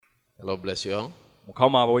The Lord bless you all.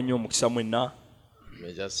 Mukama abawe nnyo omukisa mwenna. You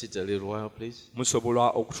may just sit a little while, please. Musobola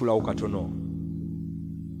okutulawo katono.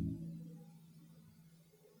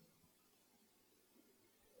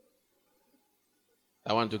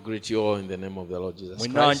 I want to greet you all in the name of the Lord Jesus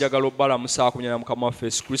Mwenna Christ. njagala obbalamusa ku linnya lya Mukama waffe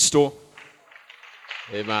Yesu Kristo.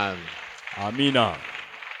 Amen. Amina.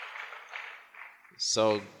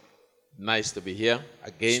 So nice to be here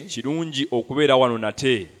again. Kirungi okubeera wano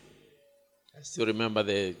nate. I still remember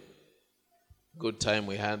the good time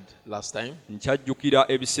we had last time. Nkyajjukira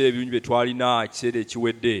ebiseera ebirungi bye twalina ekiseera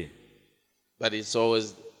ekiwedde. But it's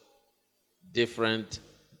always different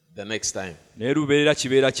the next time. Naye lubeerera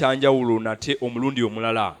kibeera kya njawulo nate omulundi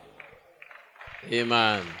omulala.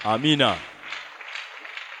 Amen. Amina.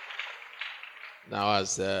 Now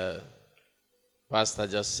as Pastor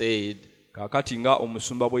just said, Kaakati nga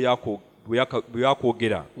omusumba bwe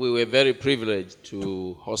yakwogera, we were very privileged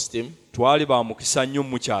to host him, twali ba mukisa nnyo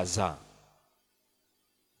mukyaza.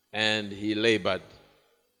 and he labored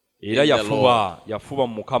Era in the yafuba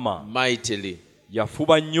mu Mukama. mightily,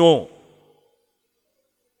 Yafuba nnyo.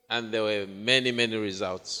 and there were many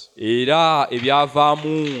results. Era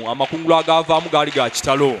ebyavaamu, amakungula agaavaamu gaali ga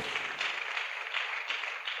kitalo.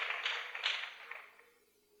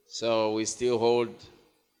 So we still hold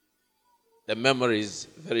the memories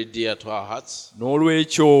very dear to our hearts.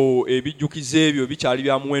 N'olwekyo ebijjukizo ebyo bikyali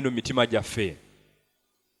bya muwendo mu mitima gyaffe.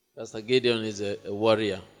 Pastor Gideon is a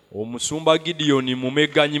warrior. Omusumba Gideon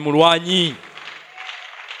mumegganyi mulwanyi.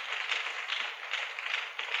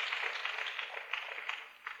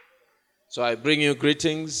 So I bring you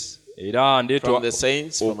greetings Era ndeetwa from the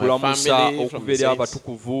saints, from my okulamusa family, from okuva the eri saints.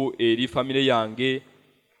 abatukuvu eri famire yange.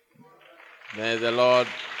 May the Lord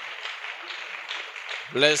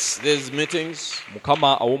bless these meetings.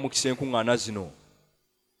 Mukama aw'omukisa enkuŋŋaana zino.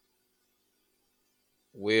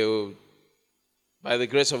 We'll, by the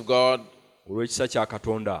grace of God, Olw'ekisa kya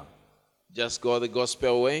Katonda, just go the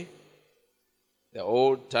gospel way, the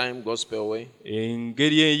old time gospel way.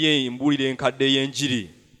 engeri ey'embuulire enkadde y'enjiri.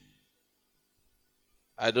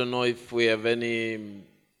 I don't know if we have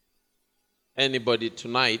anybody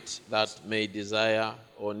tonight that may desire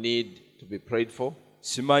or need to be prayed for.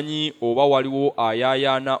 Simanyi oba waliwo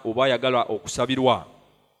ayaayaana oba ayagala okusabirwa.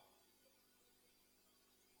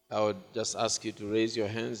 I would just ask you to raise your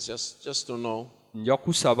hands just to know. Nja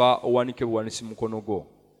kusaba owanike buwanisi mukono gwo.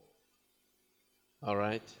 All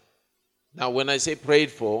right. Now, when I say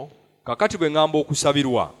prayed for, Kakati bwe ŋŋamba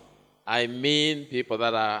okusabirwa, I mean people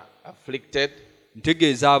that are afflicted,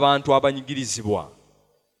 ntegeeza abantu abanyigirizibwa,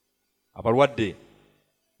 abalwadde.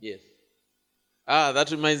 yes.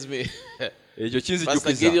 That reminds me. Ekyo Pastor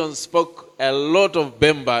kinzijjukiza. Gideon spoke a lot of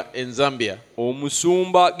Bemba in Zambia.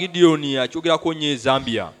 Omusumba Gideon akyogerako nnyo e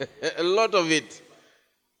Zambia. A lot of it.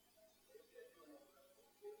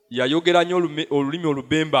 Yayogera nnyo olulimi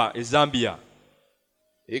olubemba e Zambia.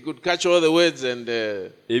 He could catch all the words, and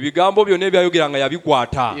Ebigambo byonna ebyayogera nga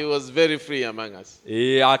yabikwata. he was very free among us.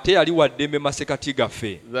 Ate yali wa ddembe masekati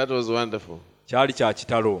gaffe. That was wonderful. Kyali kya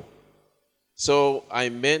kitalo. So I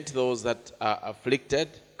meant those that are afflicted.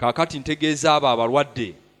 Kaakati ntegeeza abo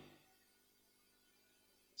abalwadde.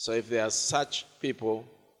 So if there are such people to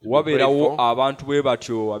be prayed Wabeerawo for, abantu bwe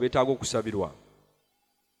batyo abeetaaga okusabirwa.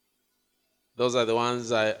 those are the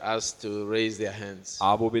ones I asked to raise their hands.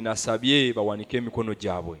 Abo be nasabye bawanike emikono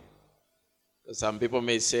gyabwe. Some people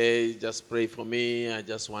may say, just pray for me. I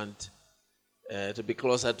just want to be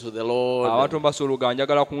closer to the Lord. Abantu basolooga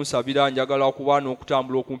njagala kunsabira, njagala okuba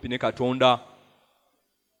n'okutambula okumpi ne Katonda.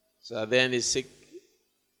 So are there any sick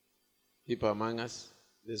people among us?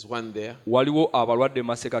 There's one there. Waliwo abalwadde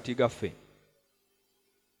masekati gaffe.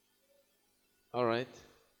 All right.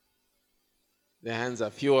 The hands are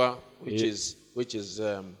fewer, which is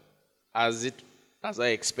as I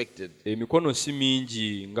expected. Emikono si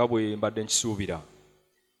mingi nga bwe mbadde nkisuubira.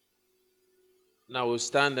 Now we'll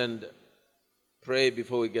stand and pray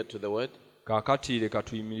before we get to the word. Kaakati leka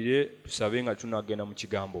tuyimirire tusabe nga tunagenda mu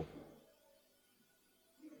kigambo.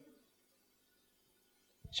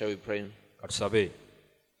 Shall we pray? Katusabe.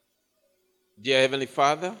 Dear Heavenly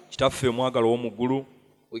Father, Kitaffe omwagala ow'omu ggulu,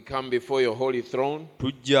 we come before your holy throne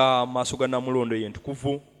tujja mu maaso ga Namulondo ye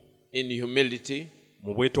entukuvu in humility.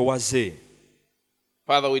 mu bwetowaze.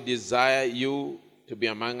 Father, we desire you to be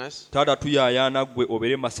among us Taata tuyaayaana ggwe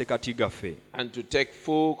obeere masekati gaffe, and to take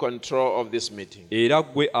full control of this meeting. era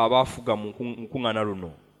ggwe abaafuga mu nkuŋŋaana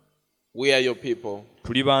luno. We are your people.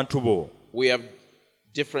 Tuli bantu bo, We have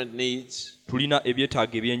different needs, tulina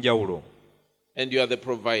ebyetaago eby'enjawulo, and you are the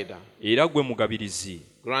provider. era ggwe mugabirizi.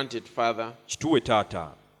 Grant it, Father. Kituwe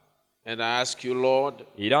Taata, And I ask you, Lord,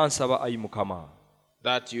 era nsaba Ayi Mukama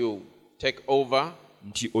that you take over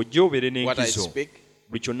nti ojje obeere what I n'enkizo speak,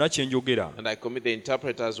 buli kyonna kye njogera and I commit the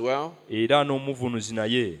interpreter as well, era n'omuvunuzi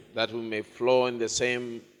naye that we may flow in the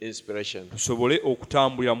same inspiration. tusobole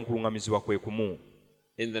okutambulira mu kuluŋŋamizibwa kwe kumu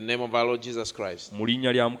In the name of our Lord Jesus Christ. mu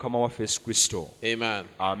linnya lya mukama waffe yesu kristo Amen.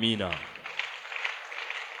 amiina.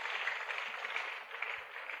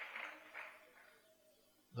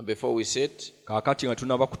 And before we sit, kaakati nga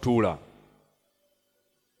tunaba kutuula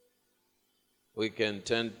we can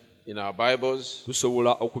turn in our Bibles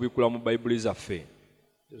tusobola okubikula mu bayibuli zaffe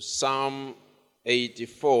to Psalm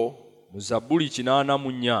 84. mu zabbuli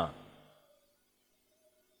 84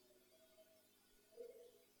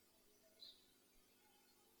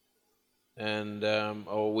 And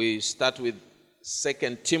we start with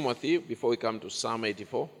 2 Timothy before we come to Psalm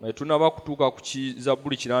 84. tunaba kutuuka ku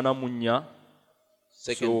zabbuli 84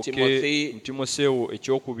 2 Timothy mu timoseewo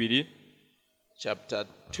ekyokubiri chapter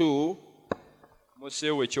 2,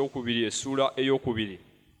 timoseewo ekyokubiri essuula ey'okubiri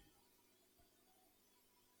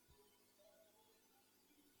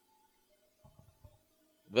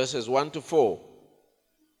verses 1 to 4.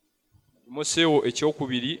 timoseewo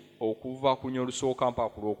ekyokubiri okuva ku lunya olusooka mpaka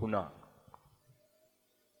ku lwokuna.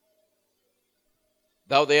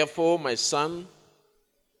 Thou therefore, my son,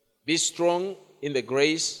 be strong in the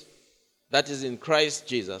grace that is in Christ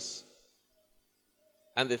Jesus,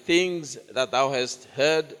 and the things that thou hast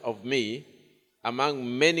heard of me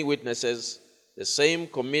among many witnesses, the same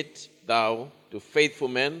commit thou to faithful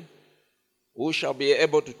men, who shall be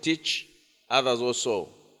able to teach others also.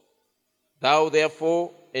 Thou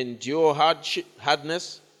therefore endure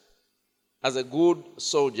hardness as a good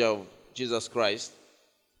soldier of Jesus Christ.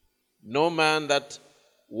 No man that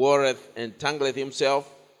warreth entangleth himself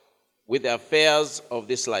with the affairs of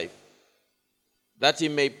this life, that he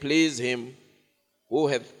may please him who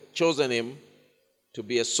hath chosen him to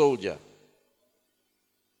be a soldier.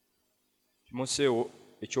 timoseewo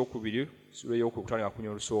ekyokubiri sura ey'okutandika ku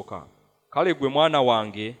lunya olusooka. Kale gwe mwana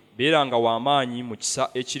wange beeranga w'amaanyi mu kisa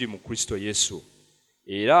ekiri mu Kristo Yesu,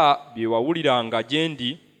 era bye wawuliranga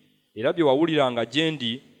gye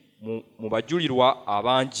ndi mu bajulirwa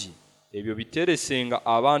abangi, ebyo biteeresenga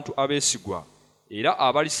abantu abeesigwa era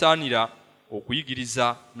abalisaanira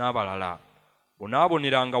okuyigiriza n'abalala.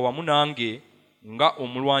 Bonaaboneranga wamu nange nga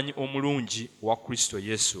omulwanyi omulungi wa Kristo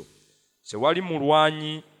Yesu. Tewali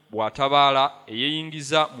mulwanyi bw'atabaala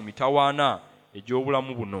eyeeyingiza mu mitawaana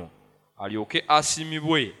egy'obulamu buno, alyoke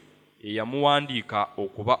asiimibwe eyamuwandiika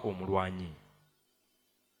okuba omulwanyi.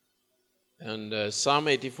 And Psalm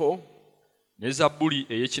 84, Ne zabbuli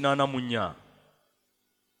ey'ekinaana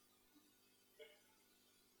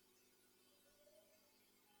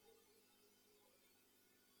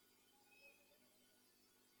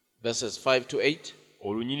verses 5 to 8.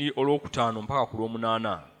 olunyiriri olwokutaano mpaka ku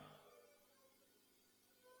lw'omunaana.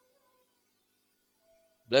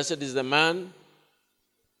 Blessed is the man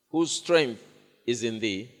whose strength is in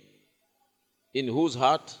thee, in whose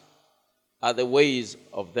heart are the ways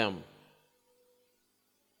of them,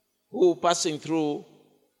 who passing through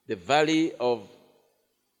the valley of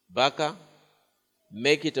Baca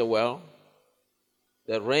make it a well.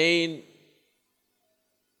 The rain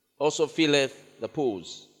also filleth the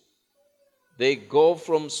pools. They go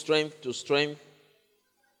from strength to strength.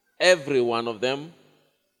 Every one of them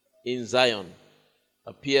in Zion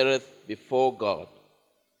appeareth before God.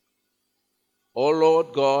 O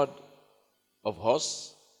Lord God of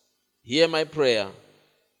hosts, hear my prayer.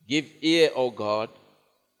 Give ear, O God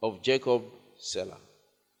of Jacob, Selah.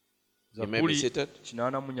 You may be seated. Zabbuli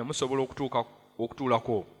 84 musobola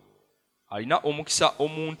okutuulako. Alina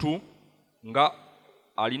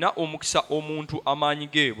omukisa omuntu amaanyi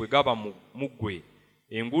ge bwe gaba mu ggwe,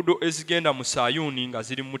 enguudo ezigenda mu Sayuuni nga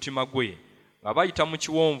ziri mu mutima gwe, nga bayita mu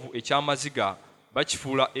kiwonvu eky'amaziga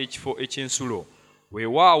bakifuula ekifo eky'ensulo.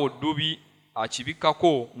 Weewaawo ddubi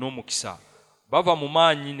akibikkako n'omukisa. Bava mu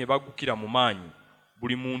maanyi ne baggukira mu maanyi.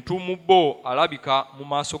 Buli muntu mu bo alabika mu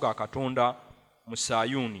maaso ga Katonda mu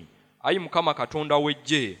Sayuuni. Ayi Mukama Katonda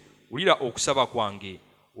w'eggye, wulira okusaba kwange,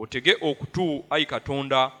 otege okutu, Ayi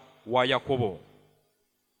Katonda wa Yakobo.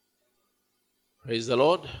 Praise the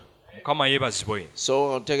Lord. Mukama yeebazibwe.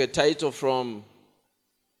 So I'll take a title from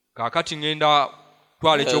Kaakati ngenda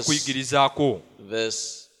twala ekyokuyigirizaako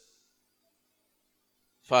verse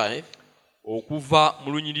 5. okuva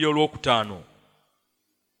mu lunyiriri olwokutaano.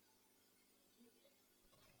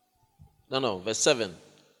 No, verse 7.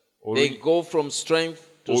 They go from strength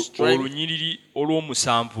to strength, olunyiriri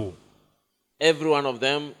olw'omusanvu. every one of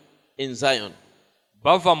them in Zion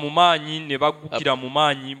Bava mu maanyi ne baggukira mu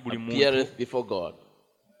maanyi buli muntu. appeareth before God.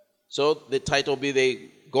 So the title be they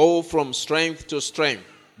go from strength to strength.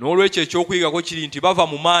 N'olwekyo ekyokuyigako kiri nti bava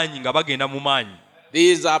mu maanyi nga bagenda mu maanyi.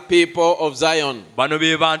 These are people of Zion. bano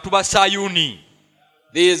be bantu ba Sayuni.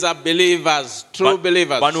 These are believers, true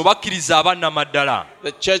believers. Bano bakkiriza abannamaddala.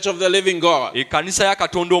 The church of the living God. Ekkanisa ya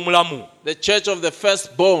Katonda omulamu. The church of the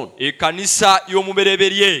firstborn. Ekkanisa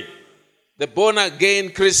y'omubereberye. The born again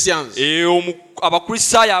Christians.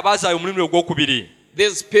 Abakristaayo abazaayo omulundi ogwokubiri.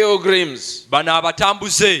 These pilgrims. Bano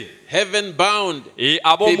abatambuze. Heaven bound.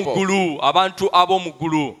 Ab'omuggulu, abantu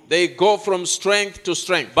ab'omuggulu. They go from strength to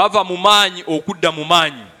strength. Bava mu maanyi okudda mu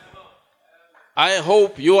maanyi. I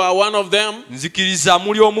hope you are one of them. Nzikiriza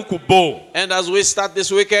muli omu ku bo. And as we start this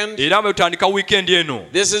weekend, era bwe tutandika weekend eno,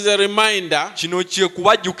 this is a reminder kino kye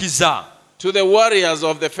kubajjukiza to the warriors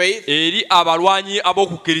of the faith. Eri abalwanyi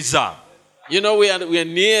ab'okukkiriza. You know, we are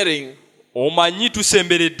nearing. Omanyi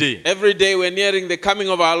tusemberedde. Every day we are nearing the coming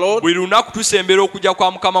of our Lord. Buli lunaku tusembera okujja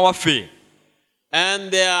kwa Mukama waffe. And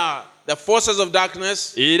there are the forces of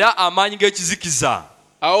darkness. Era amaanyi g'ekizikiza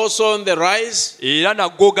are also on the rise. Era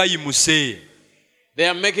nago gayimuse. They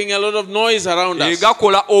are making a lot of noise around us.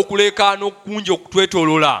 Gakola okulekaana okungi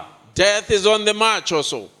okutwetoolola. Death is on the march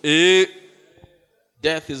also.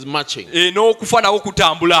 Death is marching. N'okufa nawo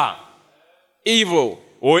kutambula. Evil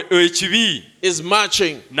ekibi is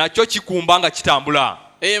marching. Nakyo kikumba nga kitambula.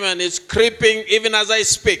 Amen. It's creeping even as I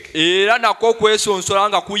speak. Era nako kwesonsola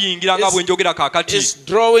nga kuyingira nga bwe njogera kaakati. It's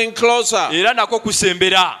drawing closer. Era nako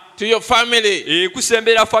kusembera. To your family.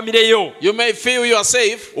 Kusembera family yo. You may feel you are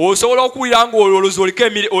safe. Osobola okuwulira nga olowooza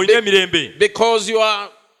olina emirembe. Because you are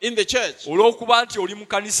in the church. Olw'okuba nti oli mu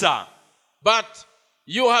kanisa. But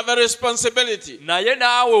you have a responsibility. Naye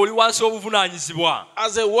naawe oli wansi obuvunaanyizibwa.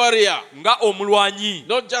 As a warrior. Nga omulwanyi.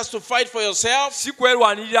 Not just to fight for yourself. Si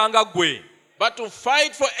kwerwanirira nga ggwe. But to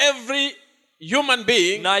fight for every human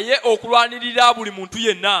being. Naye okulwanirira buli muntu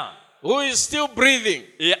yenna. Who is still breathing.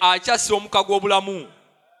 Akyassa omuka gw'obulamu.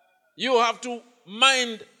 You have to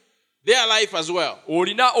mind their life as well.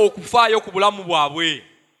 Olina okufaayo ku bulamu bwabwe.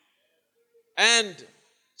 And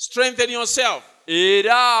strengthen yourself.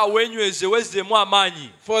 Era wenywezeemu amaanyi.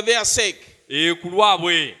 For their sake. Ku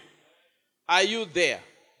lwabwe. Are you there?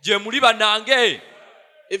 Gye muli bannange.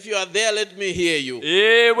 If you are there, let me hear you.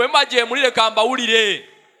 Bwe mba gye muli leka mbawulire.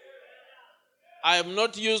 I am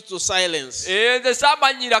not used to silence. Nze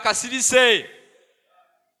saamanyira kasirise.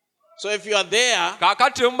 So if you are there,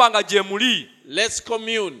 kaakati mubanga gye muli, let's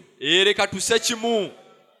commune. Leka tuse kimu.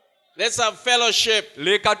 Let's have fellowship.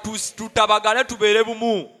 Leka tutabagane tubeere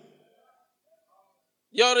bumu.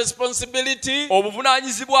 Your responsibility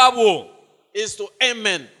obuvunaanyizibwa bwo is to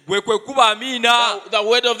amen. Gwe kwe kuba amiina. The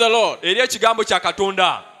word of the Lord. Eri ekigambo kya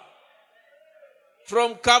Katonda.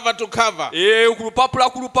 From cover to cover. Ku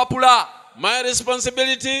lupapula ku lupapula. My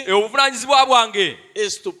responsibility obuvunaanyizibwa bwange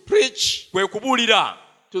is to preach. Kwe kubuulira.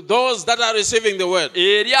 To those that are receiving the word.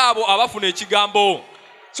 Eri abo abafuna ekigambo.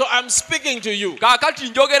 So I'm speaking to you. Kaakati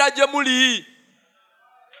njogera gye muli.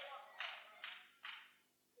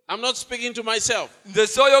 I'm not speaking to myself. Nze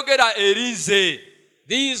sooyogera eri nze.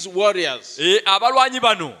 These warriors. Abalwanyi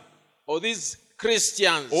bano. Or these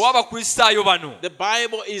Christians. Oba abakristaayo bano. The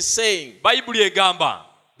Bible is saying. Bayibuli egamba.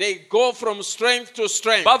 They go from strength to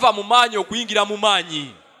strength. Bava mu maanyi okuyingira mu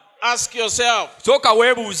maanyi. Ask yourself. Sooka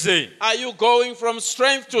weebuuze. Are you going from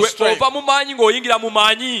strength to strength? Ova mu maanyi ng'oyingira mu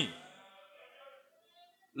maanyi.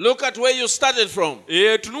 Look at where you started from.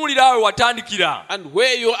 Tunuulira awe watandikira. And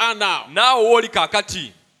where you are now. Naawe wooli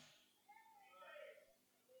kaakati.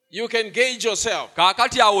 You can gauge yourself.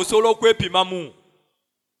 Kaakati awo osobola okwepimamu.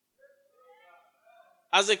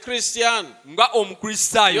 As a Christian, nga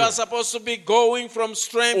omukristaayo, you are supposed to be going from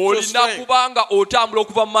strength to strength. Olina kubanga otambula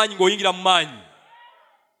okuva mu maanyi ng'oyingira mu maanyi.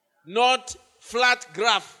 Not flat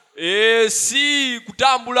graph. Si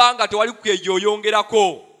kutambula nga tewali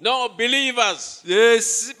kwejoyongerako. No, believers.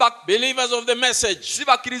 Believers of the message. Si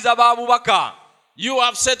bakkiriza ba bubaka. You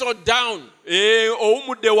have settled down.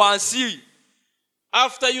 Owumudde wansi.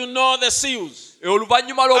 After you know the seals.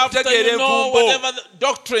 Oluvannyuma lw'okutegeera enfumbo. Whatever the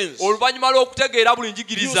doctrines. Oluvannyuma lw'okutegeera buli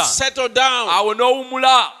njigiriza. You settle down. Awo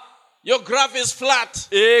n'owumula. Your graph is flat.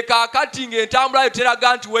 Kaakati ng'entambula yo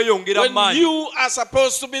teraga nti weeyongera mu maanyi. When you are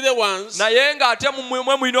supposed to be the ones. Naye ng'ate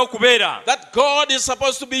mwe mulina okubeera. That God is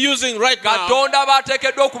supposed to be using right now. Katonda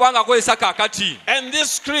baateekeddwa okuba nga akozesa kaakati. And this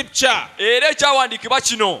scripture. Era ekyawandiikibwa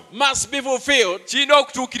kino. Must be fulfilled. Kirina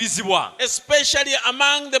okutuukirizibwa. Especially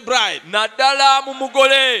among the bride. Naddala mu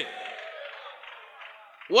mugole.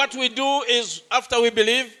 What we do is after we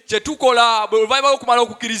believe. Kye tukola bwe luvannyuma lw'okumala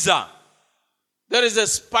okukkiriza. There is a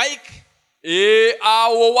spike.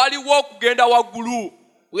 Awo waliwo okugenda waggulu.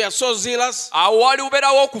 We are so zealous. Awo wali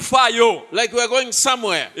ubeerawo okufaayo. Like we are going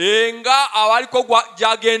somewhere. Nga awaliko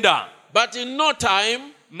gy'agenda. But in no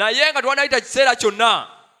time. Naye nga twanayita kiseera kyonna.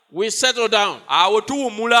 we settle down. awo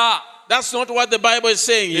tuwumula. That's not what the Bible is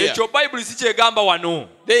saying here. Ekyo Bayibuli si kyegamba wano.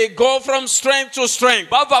 They go from strength to strength.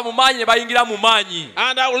 Bava mu maanyi ne bayingira mu maanyi.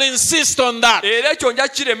 And I will insist on that. Era ekyo nja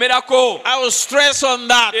kiremerako. I will stress on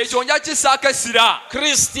that. Ekyo nja kisaako essira.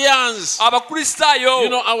 Christians. Abakristaayo. You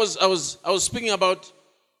know, I was speaking about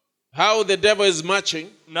how the devil is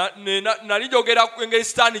marching. Nali njogera ku engeri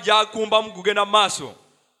sitaani gy'akumbamu kugenda mu maaso.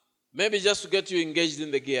 Maybe just to get you engaged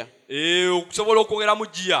in the gear. Okusobola okwongera mu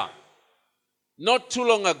giya. Not too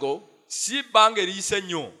long ago. Si bbanga eriyise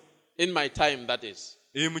nnyo. In my time, that is.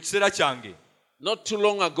 Mu kiseera kyange. Not too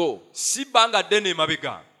long ago. Si bbanga ddene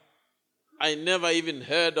emabega. I never even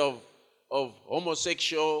heard of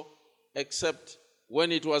homosexual except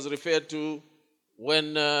when it was referred to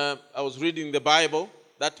when I was reading the Bible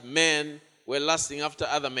that men were lusting after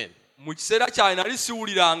other men. Mu kiseera kyange nali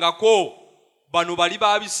siwulirangako bano bali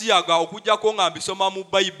baabisiyaga okujjako nga mbisoma mu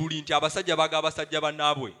Bayibuli nti abasajja baga abasajja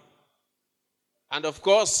bannaabwe. And of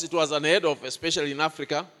course it was unheard of, especially in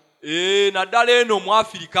Africa. Naddala eno mu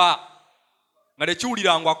Afirika nga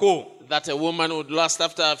tekiwulirangwako. That a woman would lust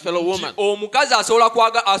after a fellow woman. Omukazi asobola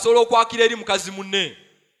okwakira eri mukazi munne.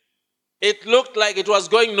 It looked like it was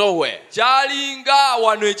going nowhere. Kyalinga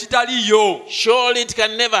wano ekitaliyo. Surely it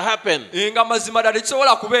can never happen. Nga mazima ddala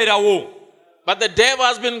tekisobola kubeerawo. But the devil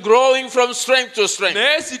has been growing from strength to strength.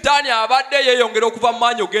 Naye sitaani abadde yeeyongera okuva mu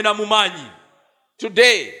maanyi ogenda mu maanyi.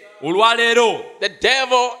 Today, olwaleero, the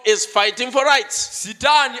devil is fighting for rights.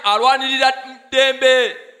 Sitaani alwanirira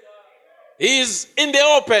ddembe. He is in the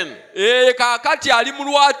open. Kaakati ali mu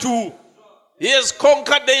lwatu. He has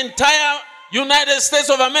conquered the entire United States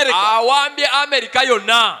of America. Awambye Amerika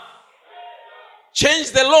yonna.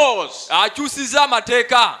 Changed the laws. Akyusizza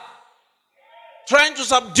amateeka. Trying to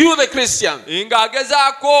subdue the Christians.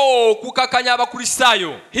 Ng'agezaako okukakanya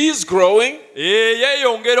abakristaayo. He is growing.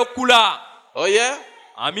 Yeeyongera okula. Oh yeah?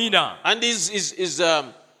 Amina. And his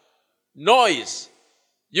noise,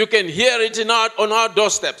 you can hear it on our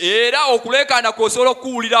doorsteps. Era okuleekaana kw'osobola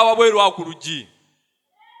okuwulira wabweru awo ku luggi.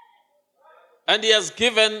 And he has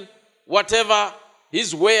given whatever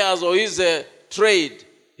his wares or his trade,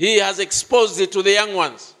 he has exposed it to the young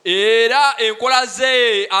ones. Era enkola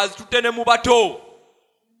ze azitutte ne mu bato.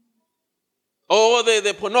 All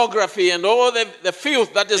the pornography and all the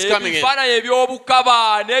filth that is coming in. Ebifaananyi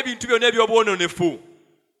eby'obukaba n'ebintu byonna eby'obwononefu.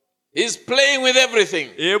 He's playing with everything.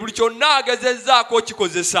 Buli kyonna agezezzaako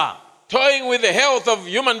okikozesa. Toying with the health of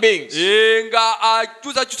human beings. Nga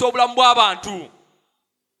akyusa kyusa obulamu bw'abantu.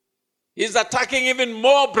 He's attacking even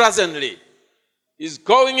more brazenly. He's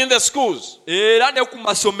going in the schools. Era ne ku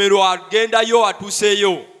masomero agendayo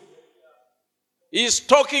atuuseeyo. He's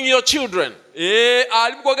stalking your children.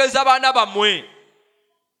 Ali mu kwogeza baana bammwe.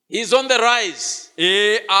 He's on the rise.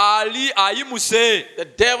 Ali ayimuse. The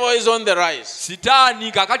devil is on the rise.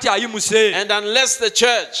 Sitaani kakati ayimuse. And unless the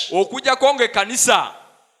church okujjako ng'ekkanisa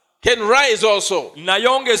can rise also,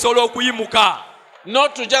 nayo ng'esobola okuyimuka.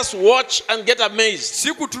 not to just watch and get amazed.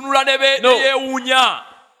 Si kutunula ne yeewuunya.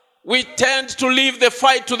 We tend to leave the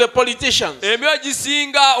fight to the politicians. Emyoyo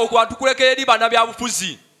gisinga okwatukulekera eri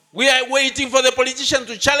bannabyabufuzi. We are waiting for the politician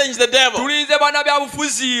to challenge the devil. Tulinze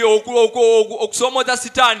bannabyabufuzi okusoomooza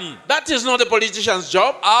sitaani. That is not a politician's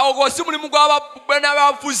job. Awo si mulimu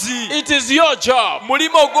gw'abannabyabufuzi. It is your job.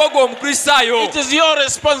 Mulimu ogwogwo omukristaayo. It is your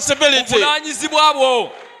responsibility. Buvunaanyizibwa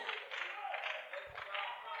bwo.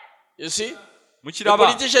 You see? The Mukiraba.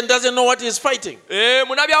 politician doesn't know what he's fighting.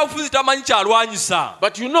 Munnabyabufuzi tamanyi kyalwanyisa.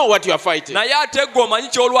 But you know what you are fighting. Naye ate gwe omanyi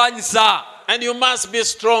ky'olwanyisa. And you must be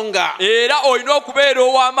stronger. Era olina okubeera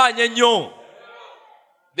ow'amaanyi ennyo.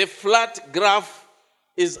 The flat graph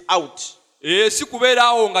is out. Si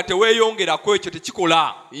kubeeraawo nga teweeyongerako ekyo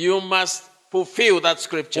tekikola. You must fulfill that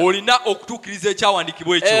scripture. Olina okutuukiriza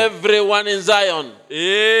ekyawandiikibwa ekyo. Everyone in Zion.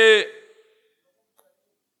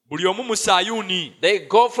 Buli omu mu Sayuuni. They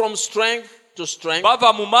go from strength to strength.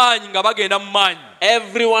 Bava mu maanyi nga bagenda mu maanyi.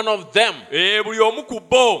 Every one of them. Buli omu ku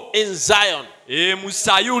bo. In Zion. Mu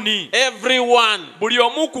Sayuuni. Everyone. Buli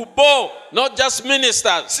omu ku bo. Not just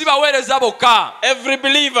ministers. Si baweereza bokka. Every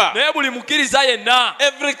believer. Naye buli mukkiriza yenna.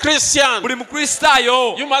 Every Christian. Buli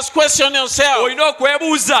mukristaayo. You must question yourself. Olina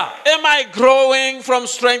okwebuuza. Am I growing from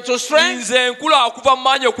strength to strength? Nze nkula okuva mu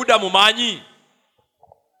maanyi okudda mu maanyi.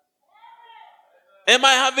 Am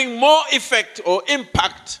I having more effect or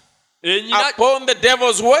impact upon the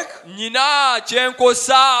devil's work? Nyina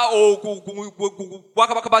kyenkosa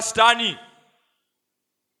kwakabaka ba sitaani.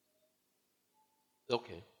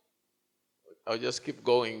 Okay. I'll just keep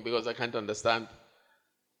going because I can't understand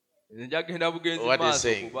what he's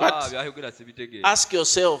saying. But ask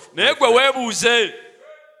yourself, naye gwe weebuuze.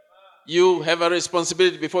 You have a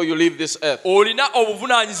responsibility before you leave this earth. olina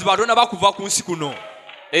obuvunaanyizibwa tonaba kuva ku nsi kuno.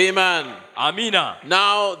 Amen. Amina.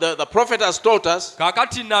 Now the prophet has taught us,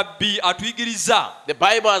 Kaakati nabbi atuyigiriza the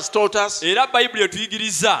Bible has taught us, era bayibuli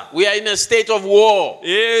etuyigiriza we are in a state of war.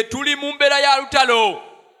 tuli mu mbeera ya lutalo.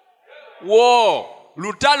 War.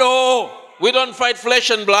 Lutalo. We don't fight flesh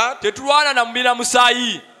and blood, Tetulwana na mubiri na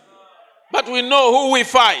musaayi, but we know who we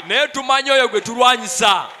fight. naye tumanyi oyo gwe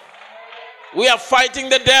tulwanyisa. We are fighting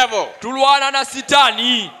the devil. Tulwana na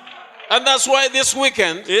Sitaani. And that's why this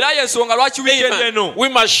weekend, Era yensonga lwaki weekend amen, eno we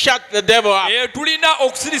must shut the devil up. tulina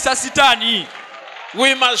okusirisa Sitaani.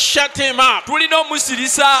 We must shut him up. Tulina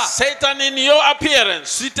omusirisa. Satan, in your appearance.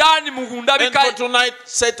 Sitaani mu And ndabika. for tonight,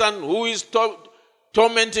 Satan, who is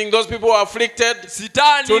tormenting those people who are afflicted,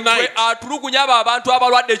 Sitaani tonight, gwe atulugunya abo abantu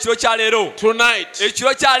abalwadde ekiro kya leero. tonight,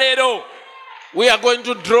 Ekiro kya leero. we are going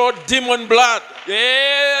to draw demon blood.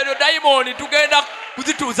 Dayimoni tugenda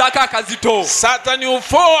kuzituuzaako akazito. Satan, you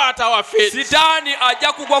fall at our feet. Sitaani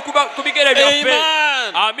ajja kugwa ku bigere byaffe.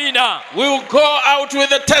 Amen. Amina. We will go out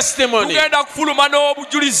with a testimony Tugenda kufuluma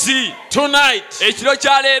n'obujulizi tonight. ekiro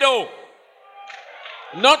kya leero.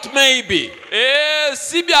 Not maybe,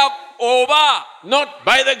 Si bya oba, not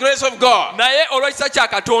by the grace of God. naye olw'ekisa kya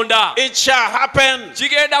Katonda It shall happen.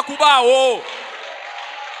 kigenda kubaawo.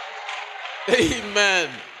 Amen.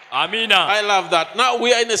 Amina. I love that. Now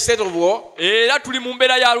we are in a state of war. Era tuli mu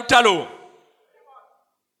mbeera ya lutalo.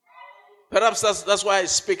 Perhaps that's why I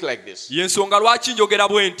speak like this. Yensonga lwaki njogera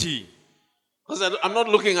bwe nti. Because I'm not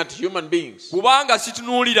looking at human beings. Kubanga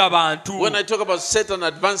situnuulira bantu. When I talk about Satan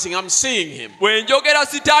advancing, I'm seeing him. Bwe njogera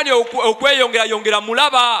Sitaani okweyongerayongera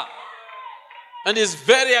mulaba. And he's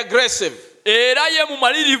very aggressive Era ye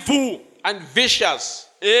mumalirivu. and vicious.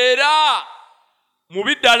 Era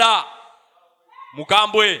mubi ddala.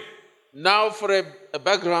 Mukambwe. Now for a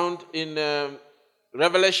background in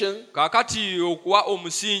Revelation Kaakati okuwa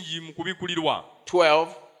omusingi mu kubikulirwa. 12,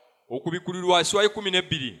 Okubikulirwa Essuwa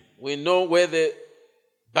 12. we know where the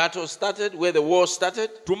battle started, where the war started.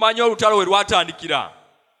 Tumanyi olutalo we lwatandikira.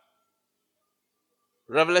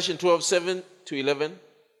 Revelation 12:7 to 11.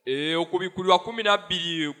 Okubikulirwa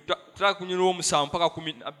 12 kutaka kunyirwa omusanvu mpaka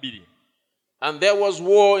 12. And there was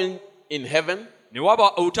war in heaven. Ne waba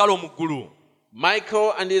olutalo mu ggulu.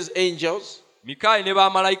 Michael and his angels Mikaayi ne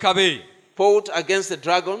bamalayika be fought against the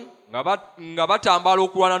dragon, nga batambaala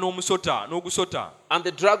okulwana n'ogusota. and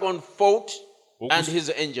the dragon fought and his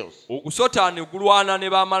angels, Ogusota ne gulwana ne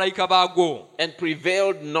bamalayika baagwo. and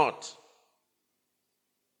prevailed not.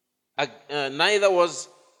 Neither was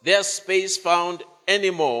there space found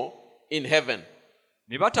anymore in heaven.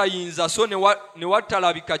 Ne batayinza so ne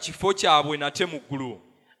watalabika kifo kyabwe nate mu ggulu.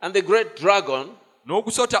 And the great dragon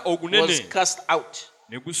N'ogusota was ogunene cast out.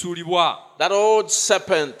 ne gusuulibwa. That old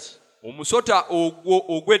serpent Omusota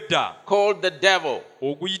ogw'edda called the devil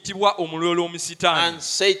oguyitibwa omulwelo omusitaani. and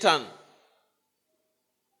Satan,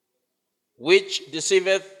 which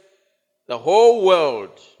deceiveth the whole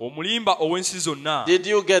world. Omulimba ow'ensi zonna. Did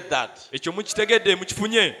you get that? Ekyo mukitegedde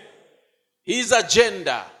mukifunye. His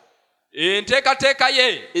agenda Enteekateeka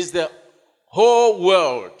ye is the whole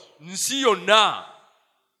world. nsi yonna.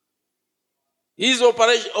 His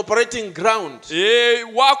operating ground,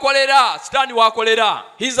 Waakolera, Sitaani waakolera.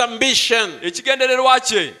 his ambition Ekigendererwa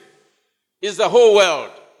kye is the whole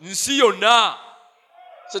world. nsi yonna.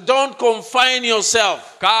 So don't confine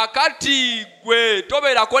yourself Kaakati gwe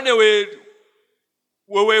tobeerako ne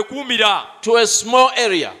weekuumira. to a small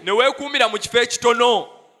area. Ne weekuumira mu kifo ekitono.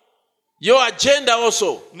 Your agenda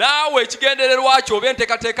also, Naawe ekigendererwa kyo oba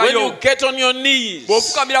enteekateeka when you yo. get on your knees,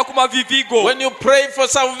 Bw'ofukamira ku mavivi go. when you pray for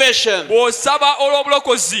salvation, Bw'osaba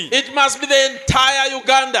olw'obulokozi. it must be the entire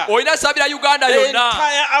Uganda, Olina sabira Uganda the yonna.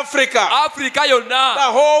 entire Africa, Afrika yonna.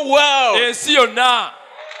 the whole world. Ensi yonna.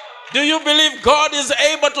 Do you believe God is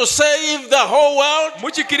able to save the whole world?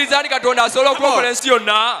 Mukikkiriza nti Katonda asobola okulokola ensi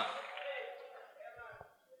yonna?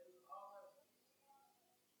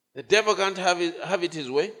 The devil can't have it his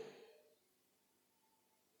way.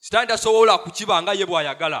 Sitaani tasobola kukiba nga ye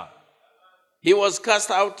bw'ayagala. He was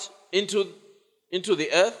cast out into the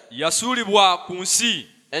earth, Yasuulibwa ku nsi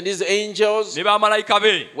and his angels ne bamalayika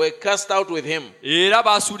be. were cast out with him. Era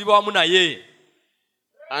baasuulibwa wamu naye.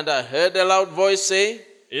 And I heard a loud voice say,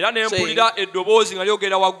 Era ne mpulira eddoboozi nga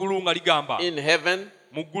lyogera waggulu nga ligamba in heaven,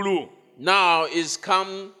 mu ggulu. now is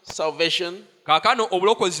come salvation Kaakano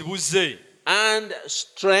obulokozi buzze and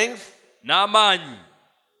strength n'amaanyi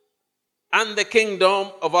and the kingdom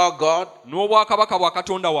of our God n'obwakabaka bwa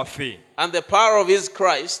Katonda waffe and the power of his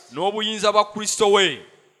Christ. n'obuyinza bwa Kristo we.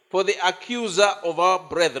 For the accuser of our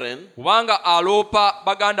brethren Kubanga aloopa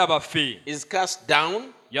baganda baffe is cast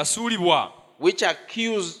down, yasuulibwa, which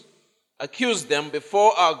accused accuse them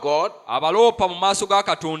before our God abaloopa mu maaso ga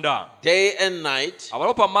Katonda day and night.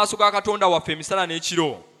 abaloopa mu maaso ga Katonda waffe emisana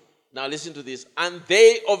n'ekiro. Now listen to this. And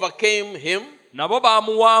they overcame him Nabo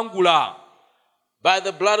baamuwangula by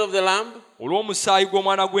the blood of the Lamb olw'omusaayi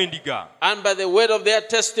gw'omwana gw'endiga and by the word of their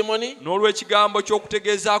testimony, n'olw'ekigambo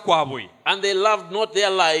ky'okutegeeza kwabwe, and they loved not their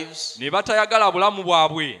lives ne batayagala bulamu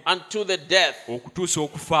bwabwe unto the death. okutuusa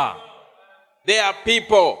okufa. There are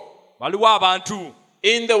people Waliwo abantu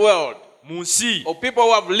in the world, mu nsi, or people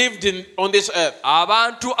who have lived on this earth,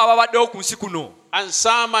 abantu ababaddewo ku nsi kuno, and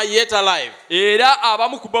some are yet alive, era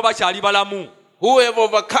abamu ku bo bakyali balamu, who have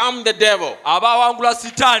overcome the devil. abaawangula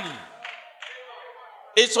Sitaani.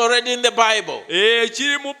 It's already in the Bible.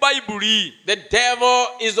 Kiri mu Bayibuli. The devil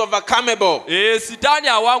is overcomeable, Sitaani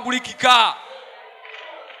awangulikika,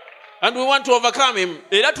 and we want to overcome him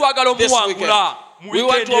era twagala this weekend. omuwangula mu We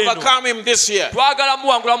want to weekend eno. overcome him this year, Twagala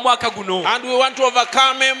muwangula mu mwaka guno, and we want to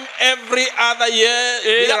overcome him every other year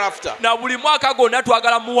hereafter. na buli mwaka gwonna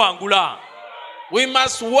twagala muwangula. We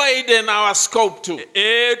must widen our scope too.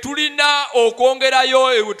 Tulina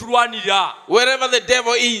okwongerayo we tulwanira. Wherever the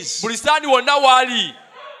devil is, Buli Sitaani wonna waali,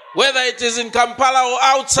 whether it is in Kampala or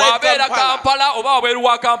outside wabeera Kampala, Kampala oba wabweru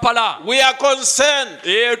wa Kampala, we are concerned.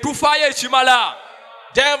 tufaayo ekimala.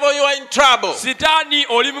 Devil, you are in trouble. Sitaani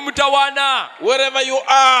oli mu mutawaana, Wherever you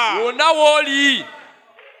are, wonna wooli,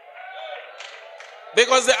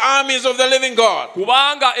 because the armies of the living God,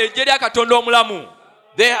 kubanga eggye lya Katonda omulamu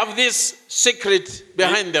they have this secret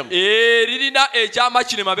behind them. lirina ekyama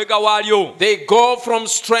kino emabega waalyo. They go from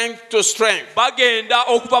strength to strength. Bagenda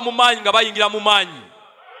okuva mu maanyi nga bayingira mu maanyi.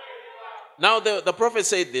 Now the prophet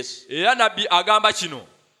said this Era nabbi agamba kino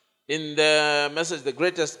in the message, the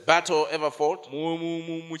greatest battle ever fought.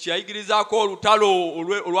 mu kyayigirizaako olutalo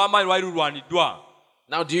olw'amaanyi lwali lulwaniddwa.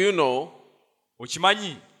 Now do you know,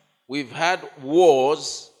 Okimanyi, we've had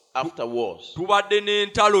wars after wars. tubadde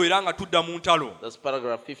n'entalo era nga tudda mu ntalo. That's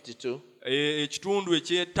paragraph 52. Ekitundu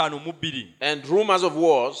eky'ettaano-mu-bbiri. And rumors of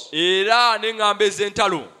wars. Era n'eŋŋambo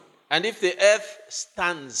ez'entalo. And if the earth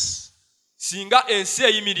stands, Singa ensi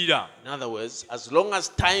eyimirira, in other words, as long as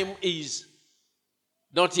time is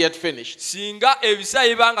not yet finished, singa ebiseera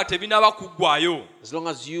biba nga tebinaba kuggwayo, as long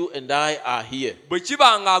as you and I are here, bwe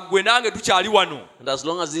kiba nga ggwe nange tukyali wano, and as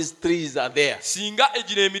long as these trees are there, singa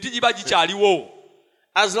gino emiti giba gikyaliwo,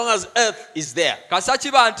 as long as earth is there, kasa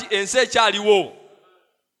kiba nti ensi ekyaliwo,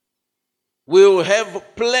 we will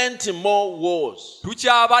have plenty more wars.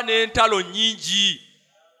 tukyaba n'entalo nnyingi.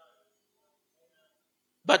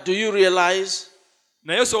 But do you realize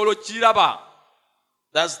Naye osobola okiraba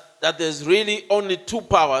that there's really only two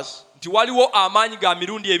powers nti waliwo amaanyi ga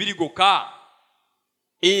mirundi ebiri gokka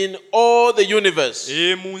in all the universe?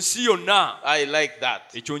 mu nsi yonna. I like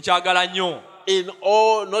that. Ekyo nkyagala nnyo. In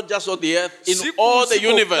all, not just on the earth, in Si ku all the nsi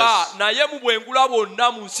kwokka, universe. naye mu bwengula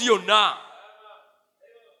bwonna mu nsi yonna.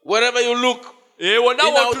 Wherever you look, Wonna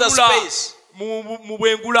in outer w'otunula space, mu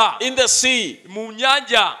bwengula, in the sea, mu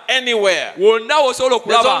nnyanja, anywhere, wonna w'osobola there's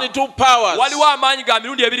okulaba only two powers. waliwo amaanyi ga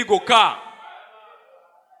mirundi ebiri gokka.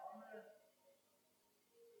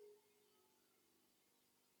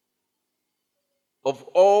 Of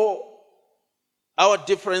all our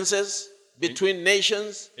differences between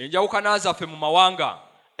nations Enjawukana zaffe mu mawanga,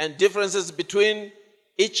 and differences between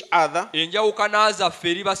each other enjawukana zaffe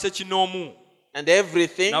eri bassekinoomu and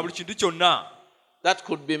everything, na buli kintu kyonna, that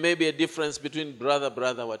could be maybe a difference between brother,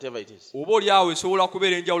 whatever it is, oba oli awo esobola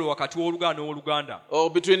kubeera enjawulo wakati w'Oluganda n'Oluganda,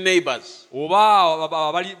 or between neighbors.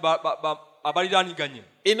 oba abaliraaniganye.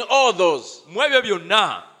 In all those, Mu ebyo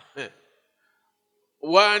byonna,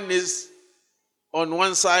 one is on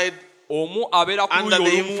one side omu abeera ku under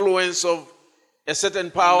luuyi the olumu influence of a certain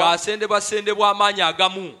power, ng'asendebwasendebwa amaanyi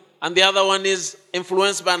agamu, and the other one is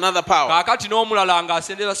influenced by another power. kaakati n'omulala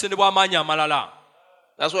ng'asendebwasendebwa amaanyi amalala.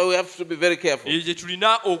 That's why we have to be very careful. Ekyo gye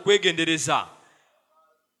tulina okwegendereza.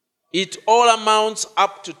 It all amounts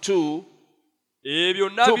up to two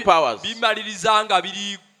Byonna powers. bimaliriza nga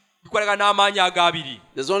bikolagana n'amaanyi ag'abiri.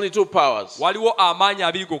 There's only two powers, Waliwo amaanyi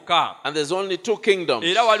abiri gokka, and there's only two kingdoms.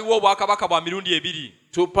 era waliwo obwakabaka bwa mirundi ebiri.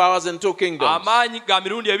 Two powers and two kingdoms. Amaanyi ga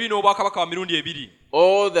mirundi ebiri n'obwakabaka bwa mirundi ebiri.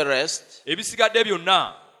 All the rest, Ebisigadde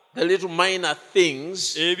byonna, the little minor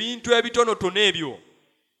things, ebintu ebitonotono ebyo,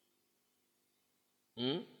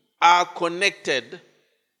 are connected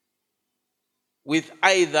with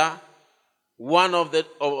either one of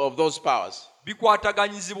those powers.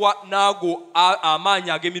 bikwataganyizibwa n'ago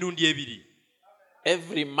amaanyi ag'emirundi ebiri.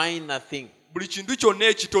 Every minor thing. Buli kintu kyonna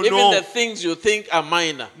Even the ekitono, things you think are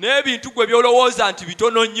minor, n'ebintu gwe byolowooza nti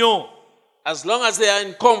bitono nnyo, as long as they are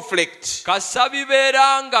in conflict, kasa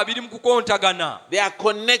bibeera nga biri mu kukontagana, they are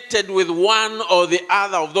connected with one or the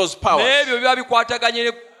other of those powers. n'ebyo biba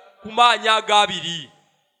bikwataganye ku maanyi ag'abiri.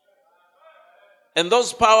 And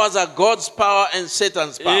those powers are God's power and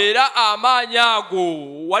Satan's power. Era amaanyi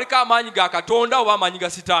ago waliko amaanyi ga Katonda oba amaanyi ga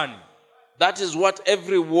Sitaani. That is what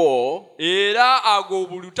every war, Era ago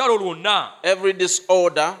buli lutalo lwonna, every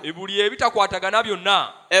disorder, buli ebitakwatagana byonna,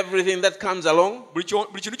 everything that comes along, buli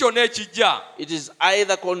kintu kyonna ekijja, it is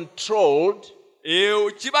either controlled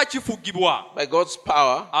kiba kifugibwa by God's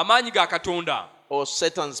power amaanyi ga Katonda or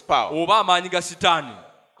Satan's power. oba amaanyi ga Sitaani.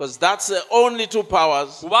 Because that's the only two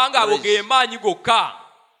powers. Kubanga ago ge maanyi gokka.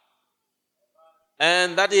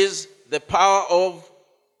 And that is the power of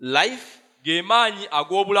life Ge maanyi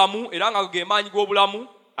ag'obulamu, era nga ge maanyi g'obulamu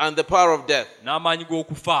and the power of death. n'amaanyi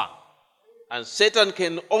g'okufa. And Satan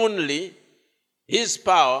can only, his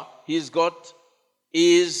power he's got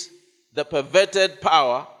is the perverted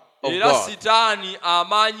power of Era God. Sitaani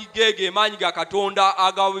amaanyi ge maanyi ga Katonda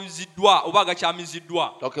agawiziddwa oba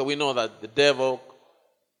agakyamiziddwa. Okay, we know that the devil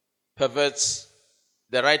perverts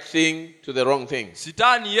the right thing to the wrong thing.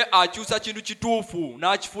 Sitaani ye akyusa kintu kituufu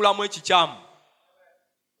n'akifuulamu ekikyamu.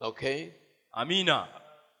 Okay? Amiina.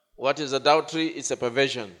 What is adultery? It's a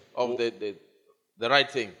perversion of the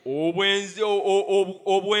right thing.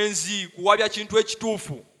 Obwenzi kuwabya kintu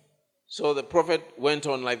ekituufu. So the prophet went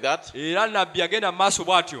on like that. Era nabbi agenda mu maaso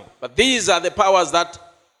bw'atyo. But these are the powers that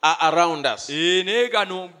are around us. Naye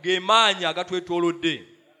gano ge maanyi agatwetoolodde.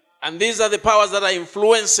 And these are the powers that are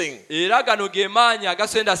influencing Era gano ge maanyi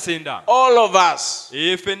agasendasenda. all of us,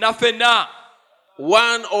 Ffenna.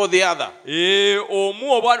 one or the other.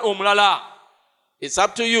 Omu oba omulala. It's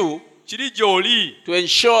up to you Kiri gy'oli to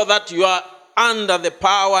ensure that you are under the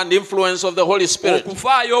power and influence of the Holy Spirit.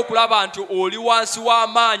 okufaayo okulaba nti oli wansi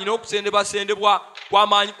w'amaanyi n'okusendebwasendebwa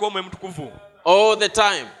kw'amaanyi kw'Omwoyo Mutukuvu. All the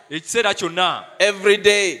time, Ekiseera kyonna, every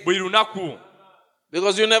day. buli lunaku.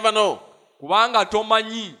 Because you never know. Kubanga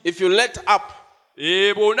tomanyi. If you let up,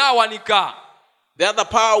 Bw'onaawanika, the other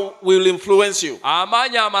power will influence you.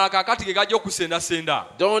 amaanyi amala kaakati ge gajja okusendasenda.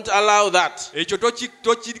 Don't allow that. Ekyo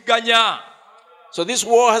tokiriganya. So this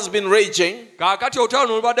war has been raging. Kaakati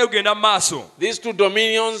olutalo lubadde lugenda mu maaso. These two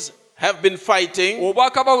dominions have been fighting,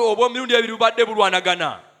 Obwakabaka obw'emirundi ebiri bubadde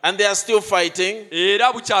bulwanagana. and they are still fighting.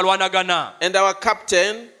 Era bukyalwanagana. And our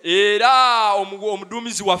captain, Era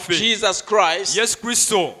omuduumizi waffe, Jesus Christ, Yesu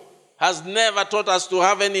Kristo, has never taught us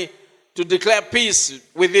to declare peace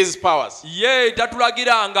with these powers. ye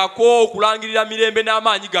tatulagirangako okulangirira mirembe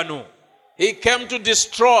n'amaanyi gano. He came to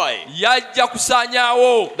destroy Yajja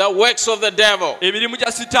kusaanyaawo the works of the devil. emirimu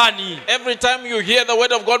gya Sitaani. Every time you hear the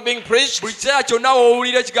word of God being preached, Buli kiseera kyonna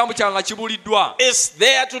w'owulira ekigambo kyange nga kibuliddwa. it's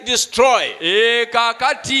there to destroy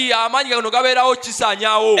Kaakati amaanyi gano gabeerawo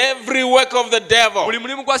kisaanyaawo every work of the devil. buli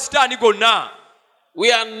mulimu gwa Sitaani gwonna.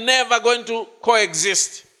 We are never going to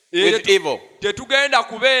coexist with evil. Tetugenda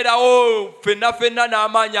kubeerawo ffenna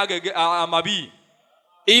n'amaanyi ago amabi.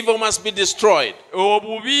 Evil must be destroyed.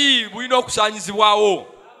 Obubi bulina okusaanyizibwawo.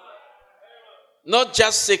 Not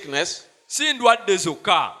just sickness, Si ndwadde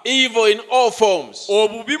zokka. evil in all forms.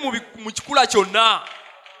 Obubi mu kikula kyonna.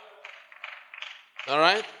 All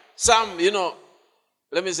right? Some,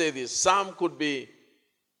 let me say this. Some could be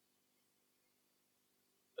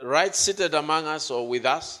right seated among us or with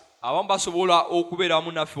us, Abamu basobola okubeera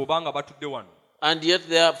wamu naffe oba nga batudde wano. and yet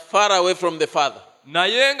they are far away from the Father.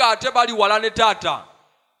 Naye ng'ate bali wala ne Taata.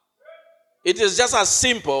 It is just as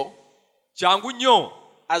simple Kyangu nnyo.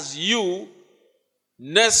 as you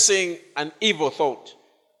nursing an evil thought.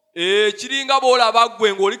 Kiringa bw'olaba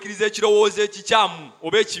ggwe ng'olikiriza ekirowoozo ekikyamu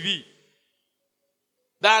oba ekibi.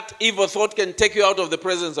 That evil thought can take you out of the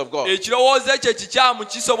presence of God. Ekirowoozo ekyo ekikyamu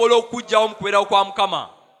kisobola okuggyawo mu kubeerawo kwa Mukama.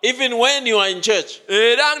 Even when you are in church.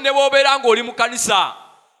 Era ne bw'obeera ng'oli mu kanisa.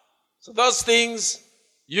 So those things,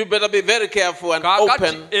 you better be very careful and Kaakati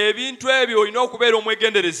open. ebintu ebyo olina okubeera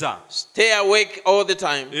omwegendereza. Stay awake all the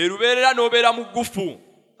time. Lubeerera n'obeera muggufu.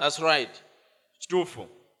 That's right. Kituufu.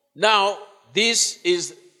 Now, this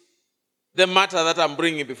is the matter that I'm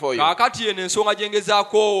bringing before you. Kaakati eno ensonga gye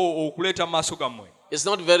ngezaako okuleeta mu maaso gammwe. It's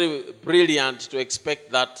not very brilliant to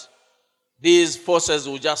expect that these forces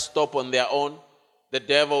will just stop on their own. The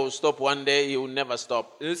devil will stop one day, he will never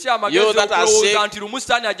stop. Si amagezi okulowooza nti lumu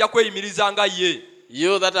Sitaani ajja kweyimirizanga ye.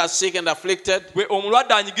 You that are sick and afflicted, Gwe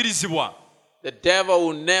omulwadde anyigirizibwa. the devil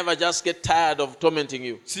will never just get tired of tormenting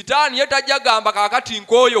you. Sitaani ye tajja gamba kaakati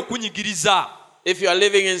nkooyo kunyigiriza. If you are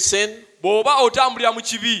living in sin, Bw'oba otambulira mu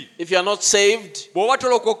kibi, if you are not saved, bw'oba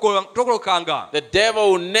tolokokanga, the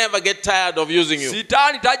devil will never get tired of using you.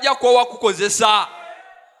 Sitaani tajja kwowa kukozesa.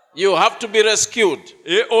 You have to be rescued.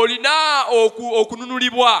 Olina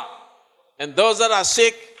okununulibwa. And those that are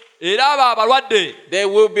sick, Era abo abalwadde they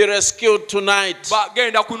will be rescued tonight.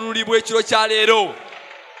 bagenda kununulibwa ekiro kya leero.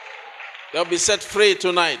 They'll be set free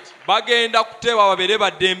tonight. Bagenda kuteebwa babeere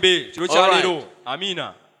baddembe ekiro kya leero.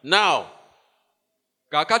 Amiina. Now,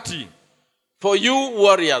 Kaakati for you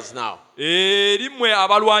warriors now, eri mmwe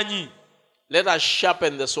abalwanyi, let us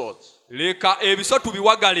sharpen the swords. leka ebiso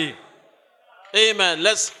tubiwagale. Amen.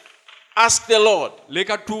 Let's ask the Lord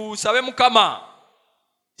Leka tusabe Mukama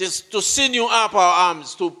to sinew up our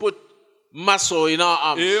arms, to put muscle in our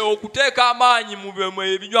arms. okuteeka amaanyi mu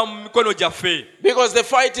ebinywa mu mikono gyaffe. Because the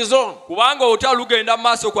fight is on. Kubanga olutalo lugenda mu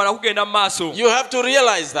maaso, kwala kugenda mu maaso. You have to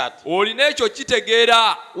realize that. Olina ekyo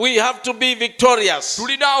kitegeera. We have to be victorious.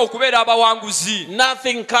 Tulina okubeera abawanguzi.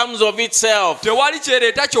 Nothing comes of itself. Tewali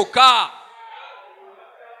kyereeta kyokka.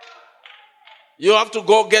 You have to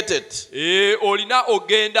go get it. Olina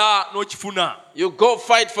ogenda n'okifuna. You go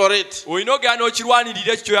fight for it Olina ogenda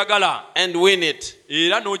n'okirwanirira ekyo kyoyagala. and win it.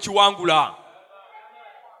 Era n'okiwangula.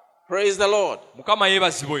 Praise the Lord. Mukama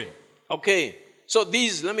yeebazibwe. Okay. So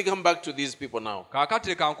let me come back to these people now. Kaakati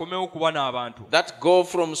leka nkomewo kuba n'abantu That go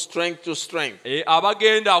from strength to strength.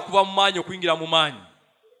 abagenda okuva mu maanyi okuyingira mu maanyi.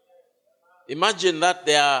 Imagine that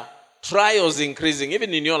there are trials increasing,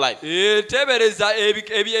 even in your life. Teebereza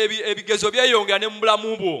ebigezo byeyongera ne mu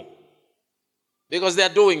bulamu bwo. Because they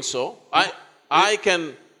are doing so. I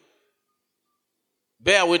can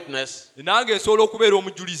bear witness Nange nsobola okubeera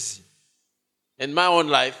omujulizi in my own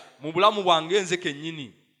life mu bulamu bwange nze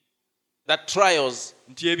kennyini that trials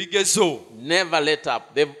nti ebigezo never let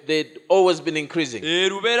up. They've always been increasing.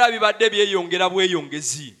 lubeera bibadde byeyongera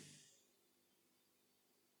bweyongezi.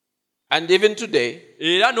 And even today,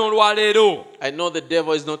 Era n'olwaleero I know the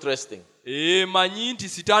devil is not resting. manyi nti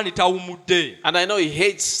sitaani tawumudde. And I know he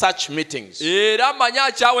hates such meetings. Era manyi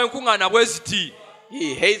akyawa enkuŋŋaana bwe ziti.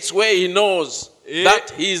 He hates where he knows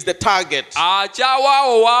that he is the target. Akyawa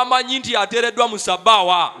awo w'amanyi nti ateereddwa mu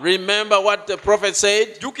sabbaawa. Remember what the prophet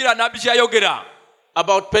said Jjukira nabbi ky'ayogera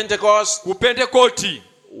about Pentecost ku Pentekooti.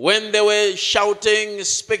 when they were shouting,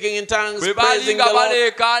 speaking in tongues, Bwe baali praising the nga Lord.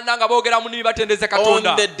 baleekaana nga boogera mu nnimi batendeeza On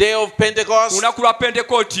Katonda. the day of Ku Pentecost, lunaku lwa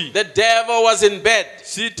Pentekooti. the devil was in bed.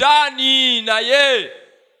 Sitaani naye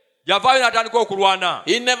yavaayo n'atandika okulwana.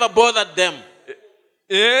 He never bothered them.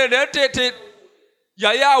 Naye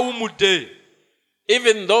yali awumudde.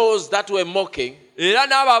 Even those that were mocking, Era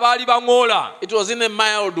n'abo abaali baŋŋoola. it was in a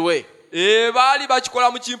mild way. Baali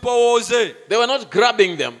bakikola mu kimpowooze. They were not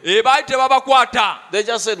grabbing them. Baali tebabakwata. They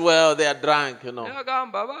just said, well, they are drunk,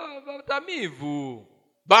 Agamba batamiivu.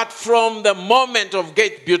 But from the moment of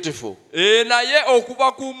Gate Beautiful, Naye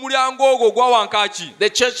okuva ku mulyango ogwo gwa Wankaaki. the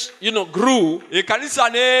church, grew Ekkanisa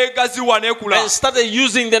n'egaziwa n'ekula. and started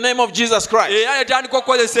using the name of Jesus Christ Era netandika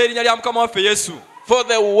okukozesa erinnya lya Mukama waffe Yesu. for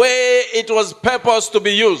the way it was purposed to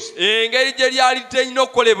be used. Engeri gye lyali terina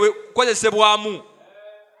okukozesebwamu.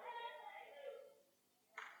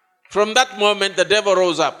 From that moment, the devil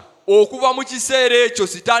rose up Okuva mu kiseera ekyo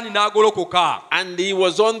sitaani n'agolokoka. and he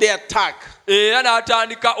was on the attack Era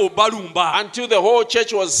n'atandika obbalumba. until the whole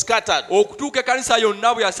church was scattered. Okutuuka ekkanisa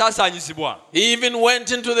yonna bwe yasaasaanyizibwa. He even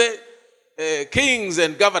went into the kings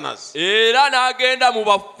and governors. Era n'agenda mu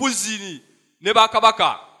bafuzi ne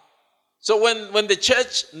bakabaka. So when the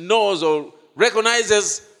church knows or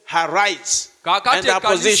recognizes her rights and Kaakati her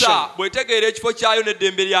position, ekkanisa bw'etegeera ekifo kyayo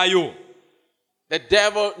n'eddembe lyayo, the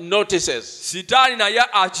devil notices sitaani naye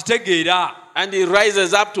akitegeera. and he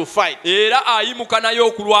rises up to fight. Era ayimuka naye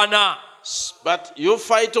okulwana. But you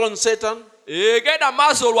fight on Satan, Genda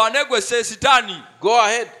maaso olwane gwe sitaani. go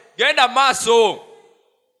ahead. Genda maaso.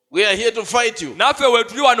 We are here to fight you. Naffe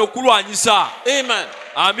weetuli wano okulwanyisa. Amen.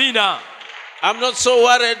 Amiina. I'm not so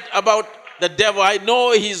worried about the devil. I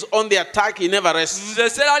know he's on the attack. He never rests. Nze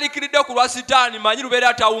seraliikiridde ku lwa sitaani, manyi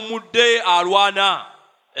lubeera tawumudde alwana.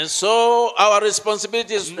 And so our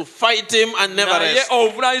responsibility is to fight him and never Naye rest.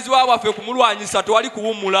 obuvunaanyizibwa bwaffe kumulwanyisa tewali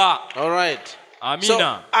kuwummula. All right. Amiina.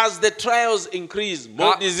 So as the trials increase,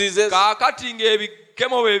 more diseases, Kaakati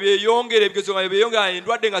ng'ebikemo bwe byeyongera, ebigezo nga byeyongera,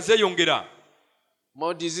 endwadde nga zeeyongera.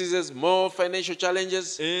 more diseases, more financial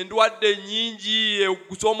challenges, Endwadde nnyingi,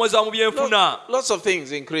 okusoomooza mu byenfuna. lots of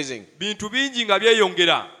things increasing. Bintu bingi nga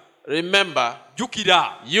byeyongera. Remember,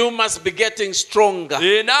 Jjukira. you must be getting stronger.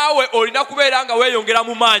 Naawe olina kubeera nga weeyongera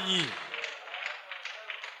mu maanyi.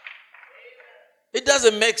 It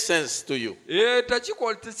doesn't make sense to you.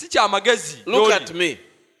 Si kyamagezi. Look at me.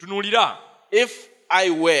 Tunuulira. If I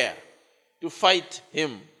were to fight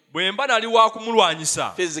him Bwe mba nali wa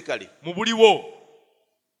kumulwanyisa physically, mu buliwo.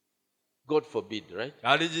 God forbid, right?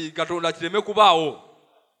 Katonda kireme kubaawo.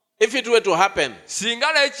 If it were to happen,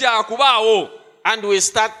 singa nekyakubaawo and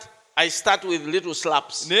I start with little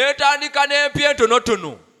slaps, neetandika n'empya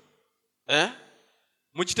entonotono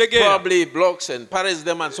mukitegeera probably blocks and parries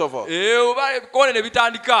them and so forth. oba ebikone ne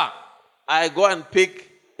bitandika I go and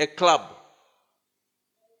pick a club.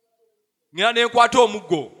 ngina nenkwata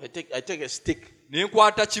omuggo I take a stick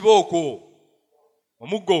nenkwata kibooko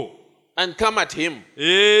omuggo and come at him.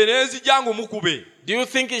 nenzijja ng'omukube. Do you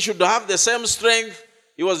think he should have the same strength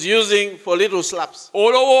he was using for little slaps?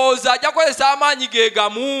 olowooza ajja kukozesa amaanyi ge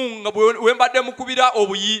gamu nga bwe mbadde mukubira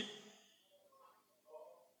obuyi?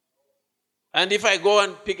 And if I go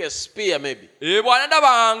and pick a spear maybe,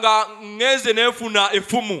 bw'anandabanga ngenze neefuna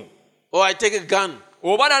effumu or I take a gun,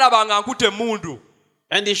 oba nalabanga nkute emmundu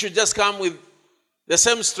and he should just come with the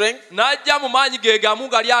same strength, n'ajja mu maanyi ge gamu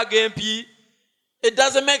gali ag'empi, it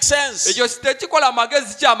doesn't make sense. ekyo tekikola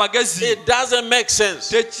magezi kyamagezi, It doesn't make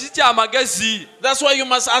sense. tekisi kyamagezi. That's why you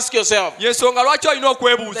must ask yourself, Yensonga lwaki olina the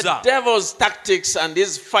okwebuuza devil's tactics and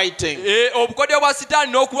his fighting obukodyo bwa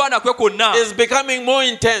sitaani n'okulwana kwe kwonna is becoming more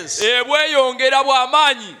intense. bweyongera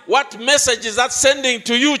bw'amaanyi. What message is that sending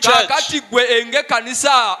to you, church? Kakati gwe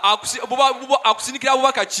ng'ekkanisa akusindikira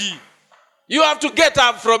bubaka ki? You have to get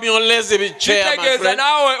up from your lazy chair, my Kitegeeza friend.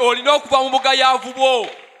 naawe olina okuva mu bugayaavu bwo.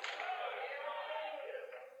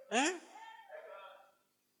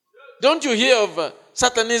 Don't you hear of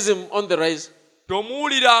Satanism on the rise?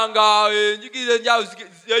 Tomuwulira nga enjigiriza enjawulo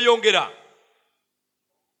zeeyongera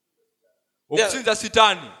okusinza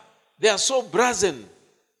sitaani. They are so brazen.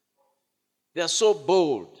 They are so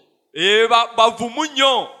bold. Bavumu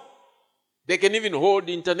nnyo. They can even hold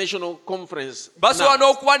international conference. Basobola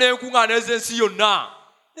now. n'okuba n'enkuŋŋaana ez'ensi yonna.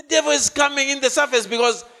 The devil is coming in the surface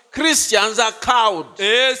because Christians are cowed.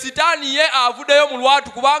 Sitaani ye avuddeyo mu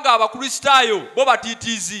lwatu kubanga abakristaayo bo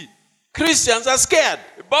batiitiizi. Christians are scared.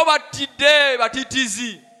 Bo batidde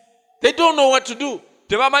batiitiizi. They don't know what to do.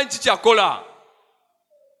 Tebamanyi kikyakola.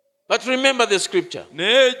 But remember the scripture.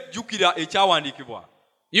 Naye jjukira ekyawandiikibwa.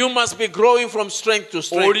 You must be growing from strength to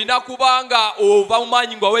strength. Olina kubanga ova mu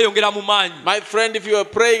maanyi nga weeyongera mu maanyi. My friend, if you are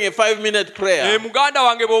praying a 5-minute prayer, Muganda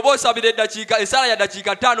wange bw'oba osabira esaala ya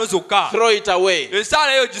dakiika 5 zokka, throw it away.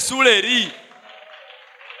 esaala eyo gisuula eri.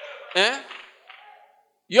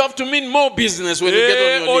 You have to mean more business when you get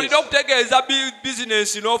on your Olina knees. okutegeeza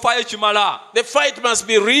bizinensi n'ofaayo ekimala. The fight must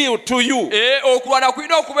be real to you. Okulwana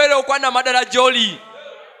kulina okubeera okwanna madala gy'oli.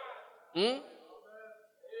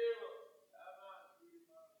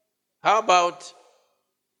 How about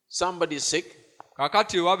somebody sick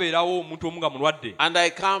Kakati wabeerawo omuntu omu nga mulwadde, and I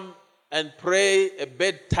come and pray a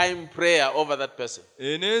bedtime prayer over that person?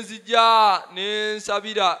 nenzija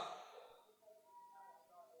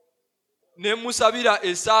nemusabira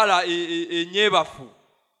esaala enyeebafu.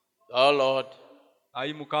 Oh Lord,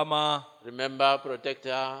 Ayi Mukama, remember, protect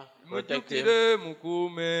her, protect him mujjukire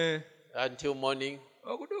mukuume until morning.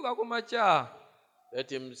 okutuuka ku makya. Let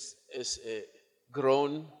him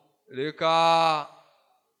groan Leka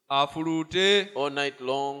afuluute all night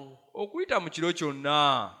long okuyita mu kiro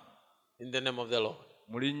kyonna in the name of the Lord.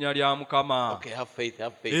 mu linnya lya Mukama. Okay, have faith,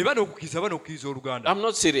 have faith. Eba n'okukkiriza Oluganda. I'm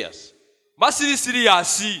not serious. Masiri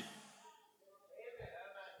siriyasi.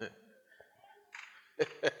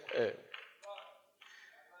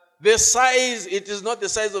 The size, it is not the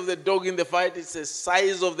size of the dog in the fight, it's the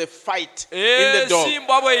size of the fight in the dog. Si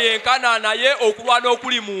mbwa bwe yenkana naye okulwana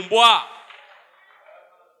okuli mu mbwa.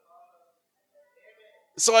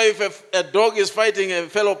 So if a dog is fighting a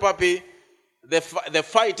fellow puppy, the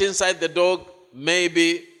fight inside the dog may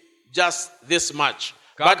be just this much.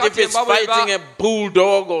 But if it's fighting a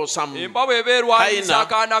bulldog or some Embwa bw'eba erwanyisa hyena,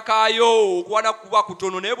 akaana kaayo okulwana kuba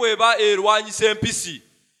kutono, naye bw'eba erwanyisa empisi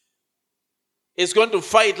it's going to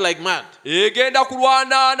fight like mad. egenda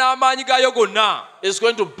kulwana n'amaanyi gaayo gonna. It's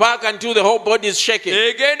going to bark until the whole body is shaking.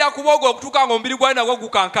 Egenda kuboga okutuuka ng'omubiri gwayo nagwo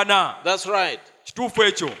gukankana. That's right. Kituufu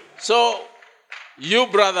ekyo. So, you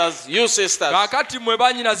brothers, you sisters, Kaakati mmwe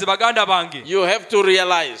bannyinaze baganda bange, you have to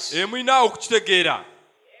realize mulina okukitegeera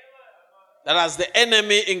that as the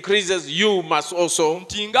enemy increases, you must also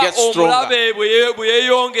nti nga get stronger. omulabe bwe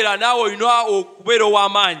yeeyongera naawe olina okubeera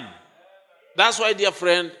ow'amaanyi. That's why, dear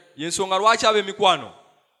friend, Y'ensonga lwaki ab'emikwano,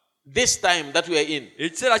 this time that we are in,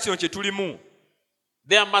 ekiseera kino kye tulimu,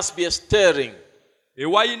 there must be a stirring,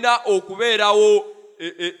 ewalina okubeerawo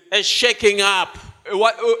a shaking up.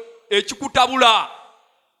 ekikutabula.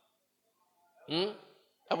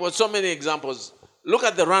 I've got so many examples. Look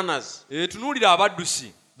at the runners. Tunuulira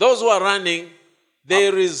abaddusi. Those who are running, they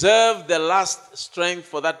reserve the last strength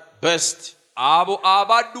for that burst. Abo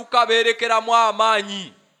abadduka beerekeramu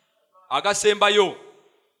amaanyi agasembayo.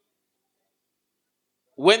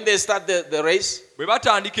 when they start the race, bwe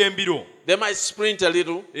batandika embiro they might sprint a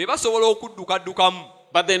little, basobola okuddukaddukamu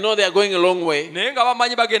but they know they are going a long way. naye nga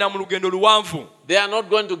bamanyi bagenda mu lugendo luwanvu. They are not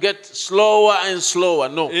going to get slower and slower,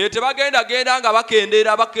 no. Tebagendagenda nga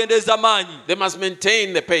bakendeeza maanyi. They must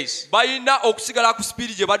maintain the pace. Balina okusigala ku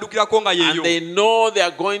sipiidi gye baddukirako nga yeeyo. And they know they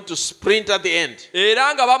are going to sprint at the end.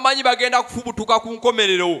 Era nga bamanyi bagenda kufubutuka ku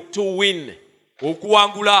nkomerero. To win.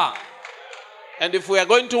 Okuwangula. And if we are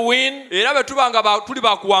going to win, era bwe tuba nga tuli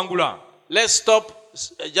bakuwangula, let's stop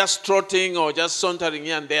just trotting or just sauntering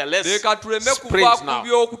here and there. Let's sprint now.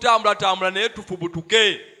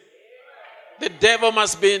 The devil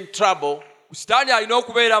must be in trouble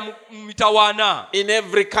in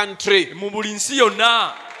every country.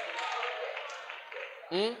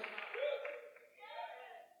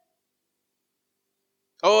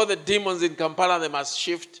 All the demons in Kampala, they must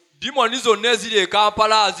shift. Demoni zonna eziri e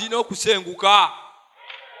Kampala zirina okusenguka.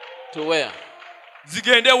 To where?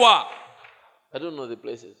 Zigende wa? I don't know the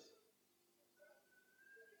places.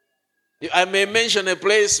 I may mention a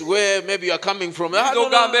place where maybe you are coming from. No.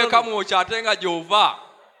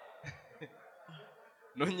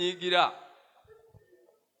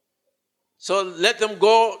 So let them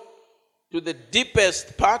go to the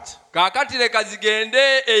deepest part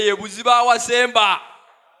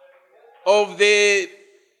of the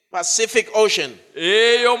Pacific Ocean.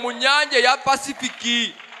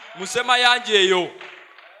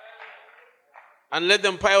 And let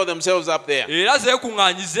them pile themselves up there.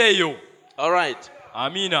 All right.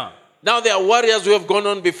 Amina. Now there are warriors who have gone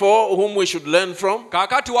on before whom we should learn from.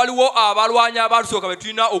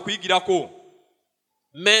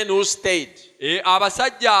 Men who stayed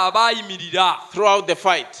throughout the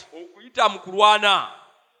fight.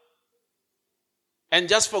 And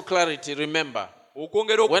just for clarity, remember,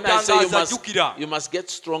 when I say you must get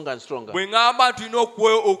stronger and stronger,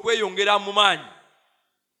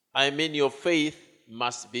 I mean your faith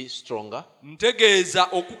must be stronger. The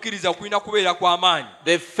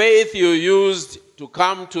faith you used to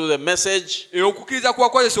come to the message,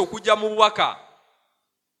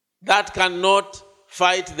 that cannot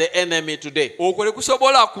fight the enemy today.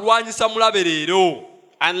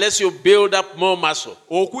 Unless you build up more muscle.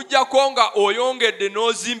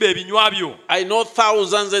 I know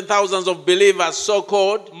thousands and thousands of believers,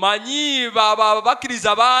 so-called,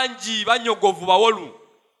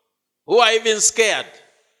 who are even scared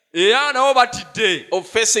of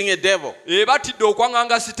facing a devil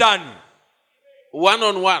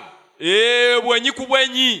one-on-one.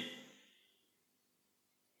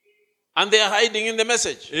 And they are hiding in the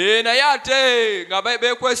message.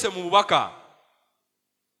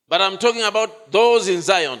 But I'm talking about those in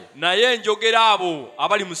Zion.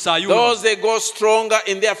 Those they go stronger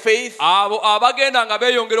in their faith,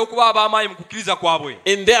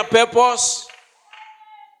 in their purpose.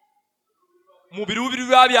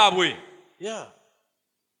 Yeah.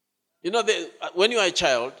 You know, when you are a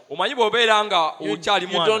child, you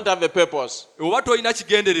don't have a purpose. Your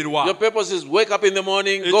purpose is wake up in the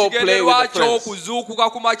morning, go play with the friends.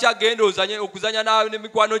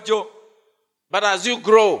 But as you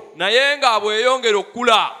grow,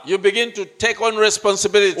 you begin to take on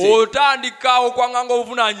responsibility.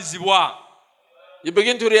 You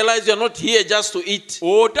begin to realize you're not here just to eat.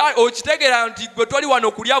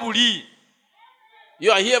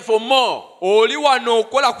 You are here for more.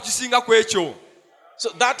 So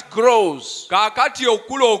that grows.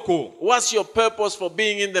 What's your purpose for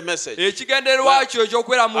being in the message? I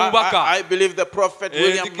believe the prophet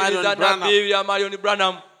William Marion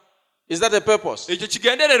Branham. Is that a purpose?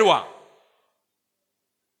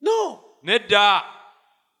 No.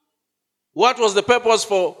 What was the purpose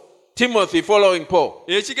for Timothy following Paul?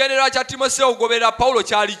 We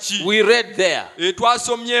read there.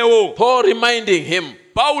 Paul reminding him,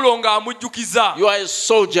 you are a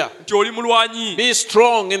soldier. Be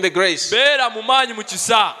strong in the grace.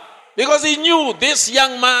 Because he knew this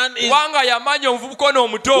young man is one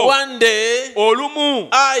day,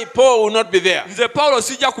 I, Paul, will not be there.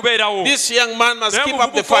 This young man must keep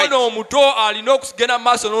up the fight.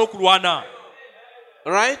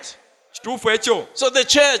 Right? So the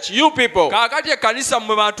church, you people,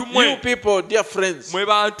 dear friends,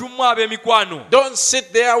 don't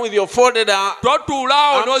sit there with your folded arms,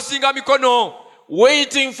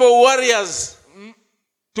 waiting for warriors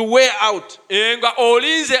to wear out.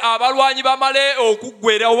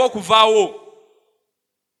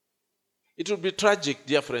 It will be tragic,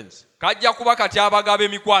 dear friends,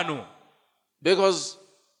 because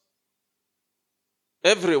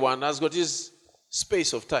everyone has got his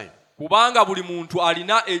space of time.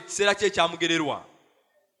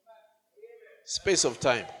 Space of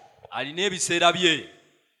time.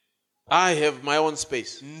 I have my own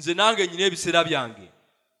space. nze nange nyina ebiseera byange.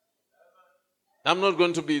 I'm not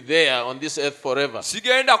going to be there on this earth forever.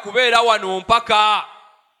 Sigenda kubeera wano mpaka.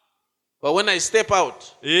 But when I step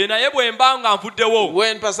out, Naye bwe mba nga nvuddewo.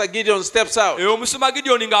 when Pastor Gideon steps out, Omusuma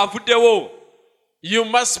Gideoni ng'avuddewo. you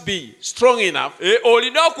must be strong enough,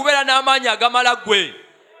 Olina okubeera n'amaanyi agamala ggwe.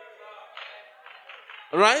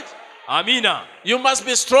 right? Amiina. You must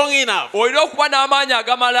be strong enough Olina okuba n'amaanyi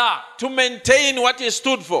agamala to maintain what he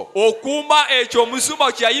stood for. okuuma ekyo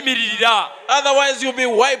omusumba kye yayimiririra. Otherwise, you'll be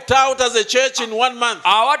wiped out as a church in 1 month.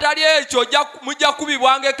 Awatali ekyo mujja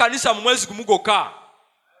kubibwanga ekkanisa mu mwezi gumu gwokka.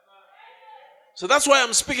 So that's why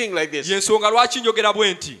I'm speaking like this. Y'ensonga lwaki njogera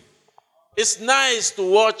bwe nti. It's nice to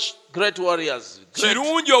watch great warriors, great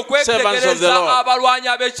Kirungi servants of the okwetegereza Lord abalwanyi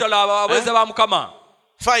ab'ekitalo abaweza ba Mukama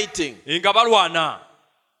fighting. nga balwana.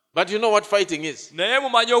 But you know what fighting is? Naye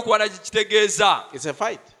mumanyi okulwana kitegeeza. It's a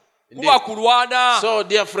fight. Indeed. Kuba kulwana. So,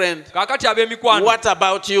 dear friend, Kaakati ab'emikwano. what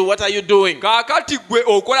about you? What are you doing? Kaakati gwe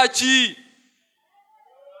okola ki?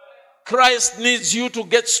 Christ needs you to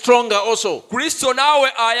get stronger also. Kristo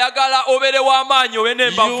naawe ayagala obeere w'amaanyi obe You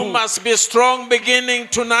n'embavu. must be strong beginning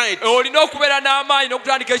tonight. Olina okubeera n'amaanyi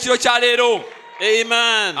n'okutandika ekiro kya leero.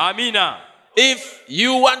 Amen. Amiina. If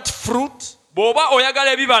you want fruit, Bw'oba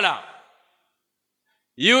oyagala ebibala,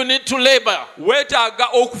 you need to labor. weetaaga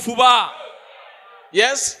okufuba.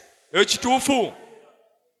 Yes? Ekituufu.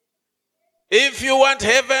 If you want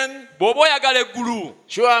heaven, Bw'oba oyagala eggulu,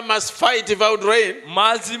 sure I must fight if I would rain.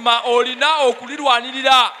 mazima olina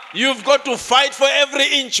okulirwanirira. You've got to fight for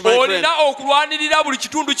every inch, my friend. Olina okulwanirira buli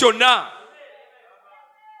kitundu kyonna.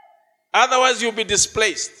 Otherwise, you'll be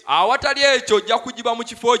displaced. Awatali ekyo ojja kugiba mu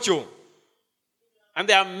kifo kyo. And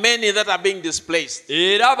there are many that are being displaced.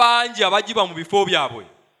 Era bangi abagiba mu bifo byabwe.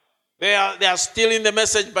 They are still in the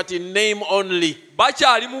message, but in name only.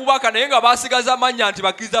 Bakyali mu bubaka naye nga basigaza mannya nti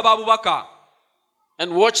bakkiriza ba bubaka.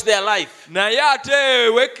 And watch their life. Naye ate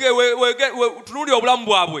tunuulira obulamu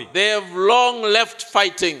bwabwe. They have long left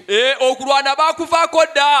fighting. Okulwana baakuvaako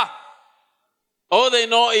dda. All they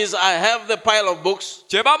know is I have the pile of books.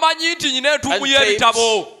 Kye bamanyi nti nyina entuumu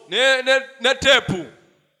y'ebitabo ne teepu.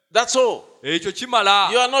 That's all. Ekyo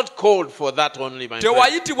kimala. You are not called for that only, my friend.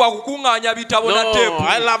 Tewayitibwa kukuŋŋaanya bitabo na No, teepu.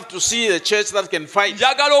 I love to see a church that can fight.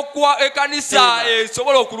 Njagala okuwa ekkanisa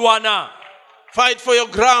esobola okulwana. Fight for your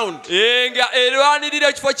ground. Nga erwanirira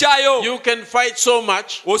ekifo kyayo. You can fight so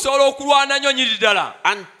much Osobola okulwana nnyo nyiri ddala.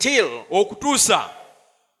 until Okutuusa.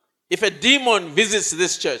 if a demon visits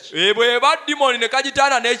this church, Bw'eba dimoni ne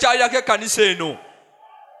kagitaana n'ekyalirako ekkanisa eno.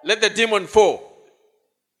 let the demon fall.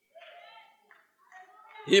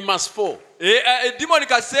 He must fall. Dimoni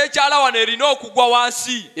kase ekyala wano erina okugwa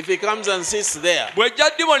wansi. If he comes and sits there,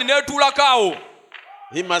 Bw'ejja dimoni n'etuulako awo.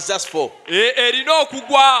 he must just fall. Erina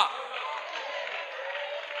okugwa.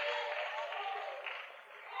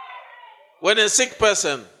 When a sick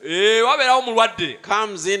person Wabeerawo mulwadde.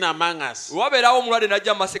 comes in among us, Wabeerawo mulwadde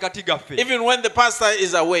n'ajja mu masekati gaffe. even when the pastor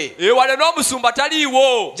is away, Wale n'omusumba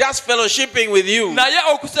taliiwo. just fellowshipping with you, Naye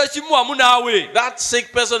okusa kimu wamu naawe. that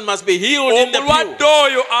sick person must be healed in the Omulwadde pew.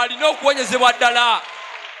 oyo alina okuwonyezebwa ddala.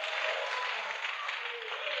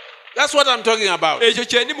 That's what I'm talking about. Ekyo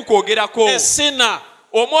kye ndi mu kwogerako. A sinner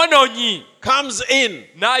Omwonoonyi comes in.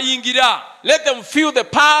 n'ayingira. Let them feel the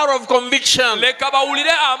power of conviction Leka bawulire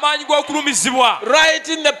amaanyi g'okulumizibwa. right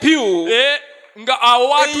in the pew. Nga awo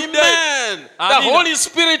watudde. Amen. The Amina. Holy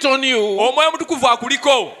Spirit on you Omwoyo Mutukuvu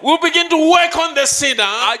akuliko. will begin to work on the sinner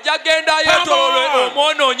Ajja genda Come yeetoolole on.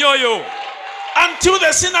 omwonoonyi oyo. until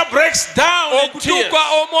the sinner breaks down in tears. Okutuuka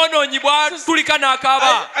omwonoonyi bw'atulika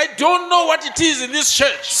n'akaaba. I don't know what it is in this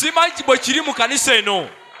church, Simanyi bwe kiri mu kanisa eno.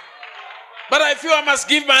 but I feel I must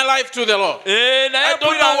give my life to the Lord. Naye I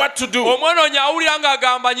don't know what to do. omwonoonyi awulira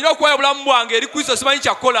ng'agamba nyina okuwaayo obulamu bwange eri Kristo simanyi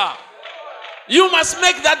kyakola. You must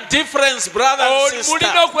make that difference, brother and Mulina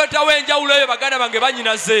sister. okuletawo enjawulo eyo baganda bange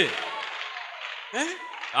banyinaze. Eh?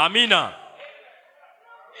 Amiina.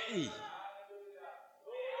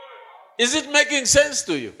 Is it making sense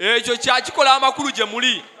to you? Ekyo kyakikola amakulu gye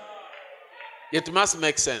muli. It must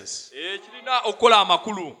make sense. Kirina okukola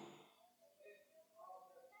amakulu.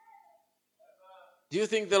 Do you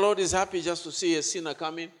think the Lord is happy just to see a sinner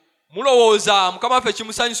coming Mulowooza Mukama waffe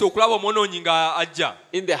kimusanyusa okulaba omwonoonyi nga ajja.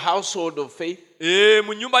 in the household of faith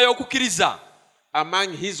Mu nnyumba y'okukkiriza.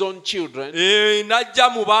 among his own children, N'ajja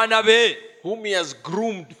mu baana be. whom he has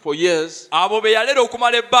groomed for years, Abo be yalera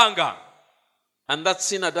okumala ebbanga. and that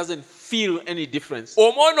sinner doesn't feel any difference?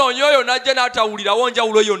 Omwonoonyi oyo n'ajja n'atawulirawo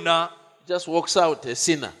njawulo yonna. Just walks out a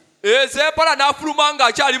sinner. Seepala n'afuluma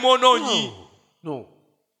ng'akyali mwonoonyi. No.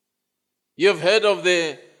 You have heard of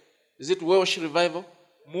is it Welsh revival?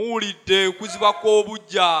 muwulidde okuziba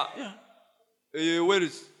kw'obujja.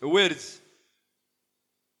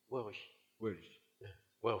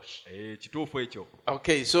 Welsh. Kituufu ekyo.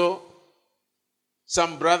 Okay, so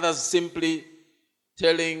some brothers simply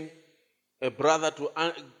telling a brother to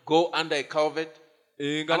go under a culvert,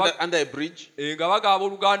 under a bridge, nga bagamba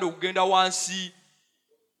oluganda okugenda wansi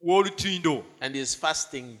w'olutindo and is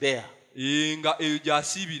fasting there. nga eyo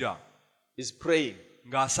gy'asiibira Is praying.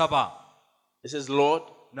 ng'asaba. He says, Lord,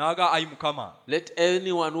 N'aga ayi Mukama, let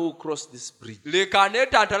anyone who cross this bridge leka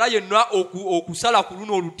neetantala yenna okusala ku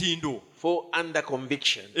luno olutindo fall under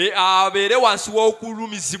conviction abeere wansi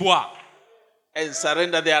w'okulumizibwa and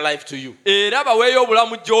surrender their life to you. era baweeyo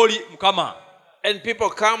obulamu gy'oli Mukama. And people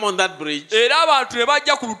come on that bridge Era abantu ne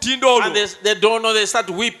bajja ku lutindo olwo and they don't know, they start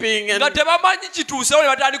weeping and nga tebamanyi kituusewo ne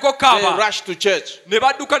batandika they okukaaba rush to church. ne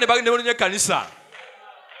badduka ne banonya ekkanisa.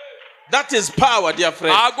 That is power, dear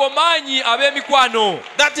friend. Ago maanyi ab'emikwano.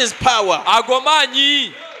 That is power. Ago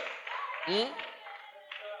maanyi.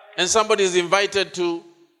 And somebody is invited to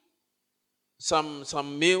some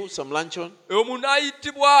meal, some luncheon. Omuntu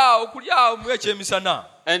ayitibwa okulya mu ekyemisana.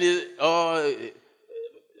 And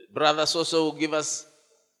brother so will give us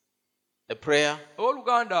a prayer.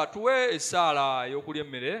 Oluganda tuwe essaala y'okulya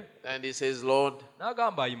emmere. And he says, Lord,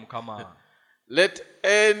 n'agamba ayi Mukama, let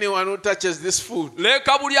anyone who touches this food,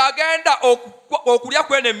 leka buli agenda okulya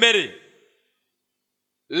kwene emmere,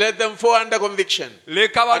 let them fall under conviction.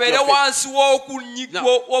 Leka babeere wansi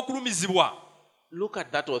w'okulumizibwa. Look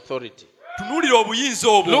at that authority. Tunuulira obuyinza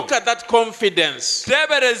obwo. Look at that confidence.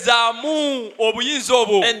 Teeberezaamu obuyinza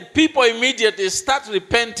obwo. And people immediately start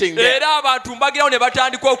repenting there. Era abantu mbagirawo ne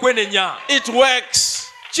batandika okwenenya. It works.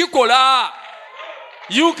 Kikola.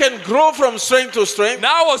 You can grow from strength to strength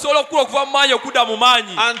naawe osobola okukula okuva mu maanyi okudda mu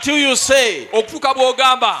maanyi until you say, okutuuka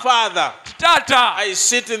bw'ogamba, Father, Taata, I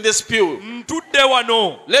sit in this pew. Ntudde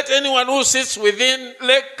wano. Let anyone who sits within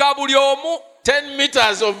Leka buli omu 10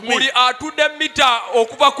 meters of me, buli atudde mita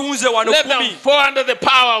okuva ku nze wano let them 10, fall under the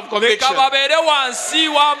power of conviction. leka babeere wansi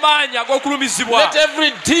w'amaanyi ag'okulumizibwa. Let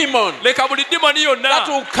every demon Leka buli dimoni that yonna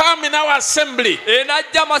will come in our assembly,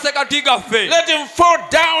 enajja amasekati gaffe, let him fall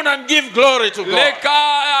down and give glory to God.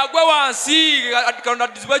 leka agwe wansi Katonda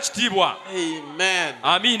addizibwe ekitiibwa. Amen.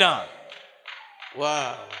 Amiina.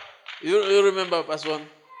 Wow. You remember, Pastor One,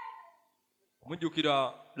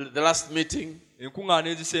 Mujjukira the last meeting enkuŋŋaana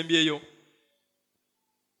ezisembyeyo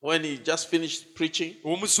when he just finished preaching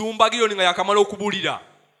omusumba Gideoni nga yakamala okubuulira.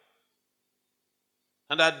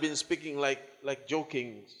 and I had been speaking like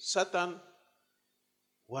joking. Satan,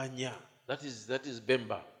 Wanya, that is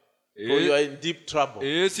Bemba. For you are in deep trouble.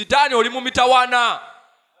 Sitaani oli mu mitawaana.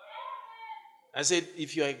 I said,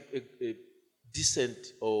 if you are a decent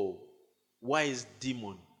or wise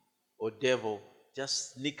demon or devil,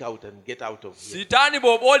 just sneak out and get out of here. Sitaani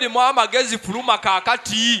bw'oba olimu amagezi fuluma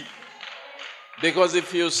kaakati. Because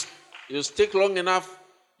if you stick long enough,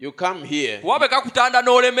 you come here, Wabeka kutanda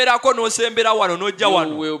n'olemerako n'osembera wano n'ojja you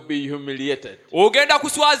wano. will be humiliated. Ogenda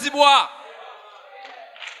kuswazibwa.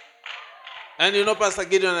 And you know, Pastor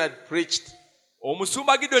Gideon had preached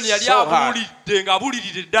Omusumba Gideoni yali So hard. abuulidde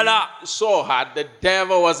ng'abuulirira ddala. so hard, the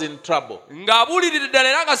devil was in trouble. Ng'abuulirira ddala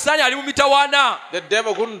era nga Sitaani ali mu mitawaana. The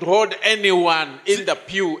devil couldn't hold anyone in the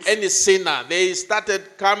pew, any sinner. They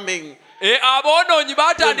started coming, Aboonoonyi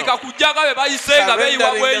baatandika kujja nga be bayise nga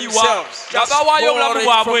beeyiwa surrendering bweyiwa. themselves, Nga just bawaayo obulamu pouring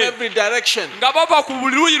from bwabwe. every direction. Nga bava ku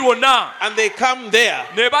buli luuyi lwonna. And they come there,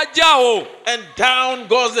 Ne bajjaawo. and down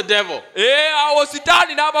goes the devil. Awo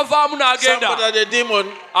Sitaani n'abavaamu n'agenda. Somebody had a demon,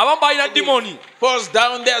 Abamu balina dimoni. falls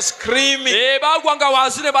down there screaming. Bagwanga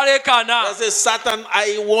wansi ne baleekaana. I says, Satan,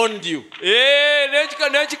 I warned you.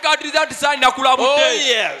 N'ekikatiriza nti Sitaani Oh, nakulabudde.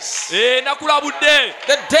 yes. Nakulabudde.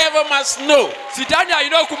 The devil must know Sitaani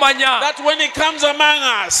alina okumanya that when he comes among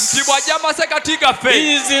nti us, bw'ajja mu masekati gaffe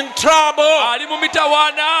he is in trouble. ali mu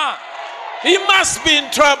mitawaana. He must be in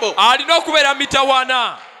trouble. Alina okubeera mu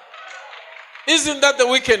mitawaana. Isn't that the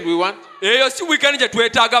weekend we want? Eyo si wiikendi gye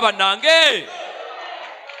twetaaga bannange.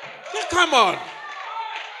 Yeah, come on.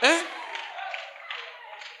 Eh?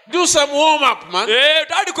 Do some warm up, man.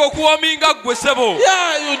 Tandika okuwoominga ggwe ssebo.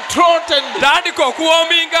 Yeah, you trot and Tandika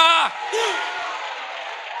okuwoominga.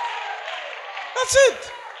 that's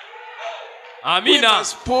it. We Amiina.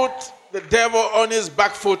 must put the devil on his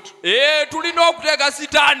back foot. Tulina okuteeka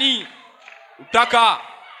Sitaani ku ttaka.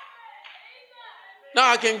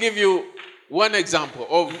 Now I can give you one example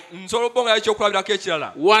of Nsobola obbongayo ekyokulabirako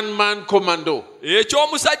ekirala. one-man commando.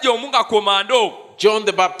 Eky'omusajja omu nga komando. John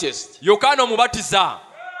the Baptist. Yokaana omubatiza.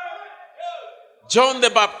 John the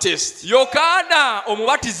Baptist, Yokaana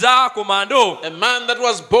omubatiza komando. a man that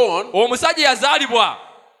was born, Omusajja yazaalibwa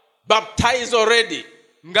baptized already,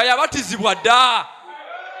 nga yabatizibwa dda.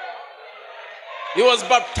 He was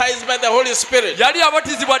baptized by the Holy Spirit Yali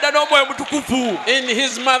yabatizibwa dda n'Omwoyo Mutukuvu in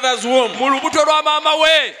his mother's womb. mu lubuto lwa maama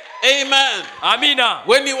we. Amen. Amina.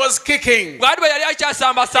 When he was kicking Bw'ati bwe yali in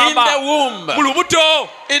akyasambasamba the womb, mu lubuto,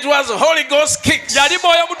 it was Holy Ghost kicks. yali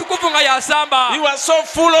Mwoyo Mutukuvu nga He yasamba. was so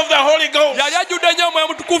full of the Holy Ghost. Yali ajjudde nnyo Omwoyo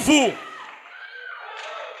Mutukuvu.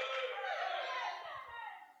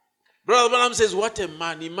 Brother Branham says, what a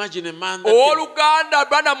man. Imagine a man Owooluganda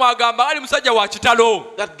Branham agamba ali musajja wa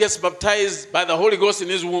kitalo. that gets baptized by the Holy Ghost in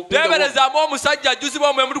his womb. Teeberezaamu omusajja ajjuzibwa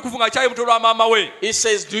Omwoyo Mutukuvu nga kyali muto lwa maama we. He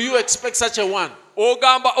says, do you expect such a one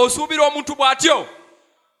Ogamba osuubira omuntu bw'atyo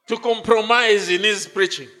to compromise in his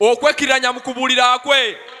preaching? okwekiranya mu kubuulira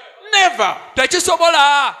kwe? Never.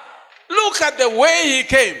 Tekisobola. Look at the way he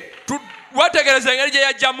came. Wetegereza engeri gye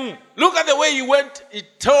yajjamu. Look at the way he went. He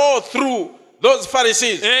tore through those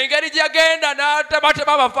Pharisees, Engeri gye yagenda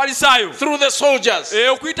n'atematema Abafalisaayo, through the soldiers.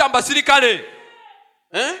 okuyita mu basirikale.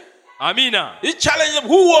 Eh? Amina. He challenged them.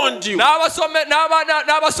 Who warned you?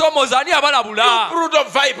 N'abasoomooza ani You abalabula? brood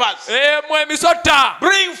of vipers. Mmwe emisota,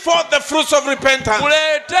 Bring forth the fruits of repentance.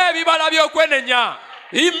 muleete ebibala by'okwenenya.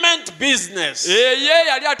 He meant business. Ye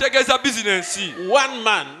yali ategeeza bizinensi. One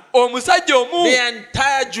man, Omusajja omu, the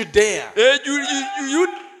entire Judea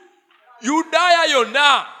Yudaaya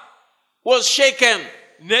yonna was shaken.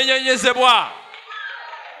 n'enyenyezebwa.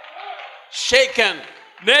 Shaken.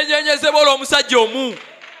 N'enyenyezebwa olw'omusajja omu.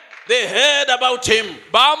 They heard about him.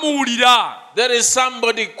 Baamuwulira. There is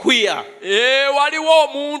somebody queer Waliwo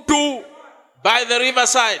omuntu. by the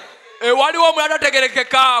riverside. Waliwo omulala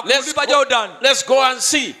atategerekeka ku River Jordan. Let's go and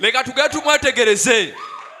see. Leka tugende tumwetegereze.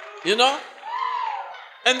 You know?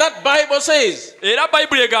 And that Bible says, Era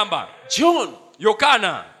Bayibuli egamba John,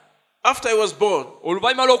 Yokaana after he was born,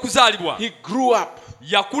 oluvannyuma lw'okuzaalibwa he grew up.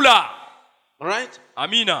 yakula. All right?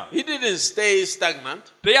 Amina. He didn't stay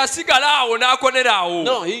stagnant. Teyasigala awo n'akonera awo.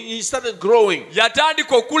 No, he started growing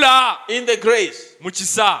Yatandika okula in the grace, mu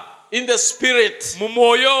kisa, in the spirit. mu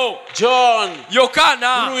mwoyo. John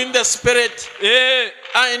Yokaana. grew in the spirit.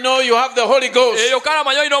 I know you have the Holy Ghost. Yokaana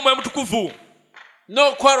amanyi olina Omwoyo Mutukuvu.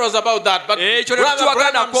 No quarrels about that. But Ekyo Brother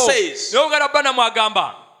Branham tetukiwaganako. says, Naye Oganda Branham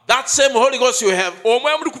agamba that same Holy Ghost you have,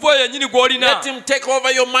 Omwoyo Mutukuvu oyo yennyini gw'olina, let him take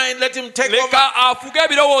over your mind. Let him take over. leka afuge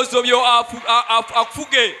ebirowoozo byo,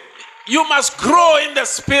 akufuge. You must grow in the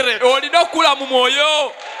spirit. Olina okula mu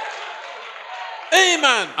mwoyo.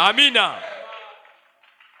 Amen. Amina.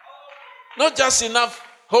 Not just enough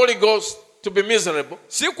Holy Ghost to be miserable.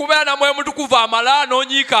 Si kubeera na Mwoyo Mutukuvu amala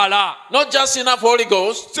n'onyiikaala. Not just enough Holy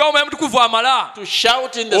Ghost Si Omwoyo Mutukuvu amala to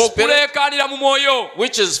shout in the spirit, okuleekaanira mu mwoyo.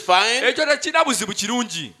 which is fine. Ekyo tekirina buzibu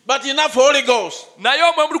kirungi. But enough Holy Ghost Naye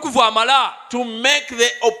Omwoyo Mutukuvu amala to make the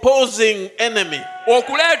opposing enemy, the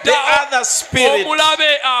okuleeta other spirit,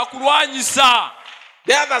 omulabe akulwanyisa.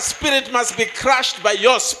 the other spirit must be crushed by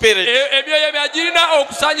your spirit. Emyoyo bya girina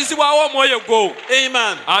okusaanyizibwawo omwoyo gwo.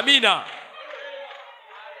 Amen. Amina.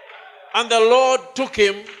 And the Lord took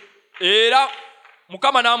him. Era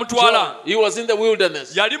Mukama n'amutwala. John, he was in the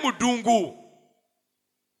wilderness Yali mu ddungu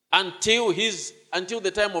until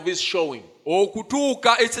the time of his showing.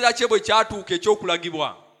 okutuuka ekiseera kye bwe kyatuuka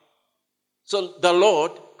ekyokulagibwa. So the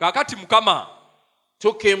Lord Kaakati Mukama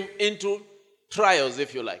took him into trials,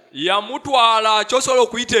 if you like, yamutwala ky'osobola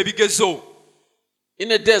okuyita ebigezo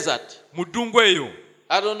in a desert. mu ddungu eyo.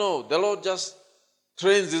 I don't know. The Lord just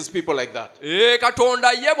trains his people like that.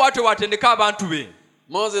 Katonda ye bw'atyo bw'atendeka abantu be.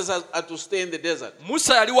 Moses had to stay in the desert.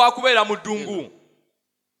 Musa yali wa kubeera mu ddungu.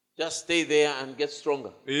 Just stay there and get stronger.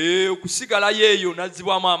 Okusigalayo eyo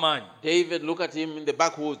n'azzibwamu amaanyi. David, look at him in the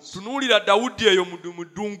backwoods. Tunuulira Dawudi eyo mu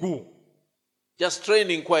ddungu. Just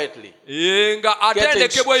training quietly. Nga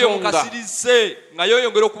atendekebwa eyo mu kasirise nga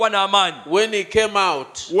yeeyongera okuba n'amaanyi. When he came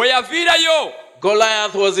out, We yaviirayo.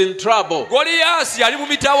 Goliath was in trouble. Goliaasi yali mu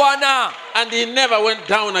mitawaana. And he never went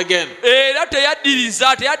down again. Era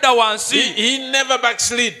teyaddiriza, teyadda wansi. He never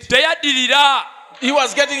backslid. Teyaddirira. He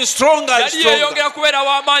was getting stronger and Yali stronger. yeeyongera kubeera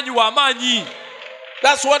w'amaanyi.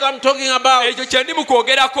 That's what I'm talking about. Ekyo kye ndi mu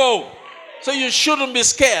kwogerako. So you shouldn't be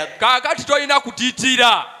scared Kaakati tolina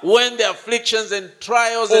kutiitira. when the afflictions and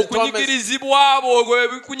trials and torments Okunyigirizibwa abo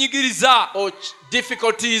ebikunyigiriza. or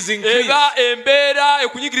difficulties increase. Eba embeera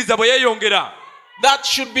ekunyigiriza bwe yeeyongera. That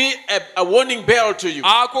should be a warning bell to you.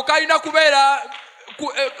 Ako kalina kubeera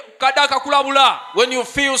kadde akakulabula. When you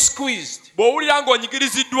feel squeezed, Bw'owulira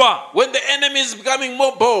ng'onyigiriziddwa. when the enemy is becoming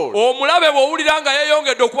more bold, Omulabe bw'owulira nga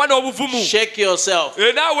yeeyongedde okuba n'obuvumu. shake yourself.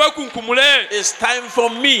 Naawe weekunkumule. It's time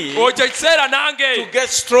for me Ekyo ekiseera to nange get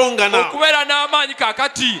stronger now. okubeera n'amaanyi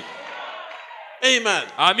kaakati. Amen.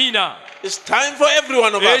 Amiina. It's time for every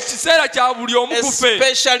one of us. Ekiseera kya buli omu ku ffe.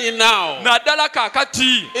 Especially now. Naddala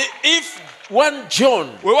kaakati. If one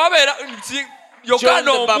John, We wabeera John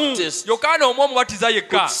the Baptist, Yokaana omu omubatiza could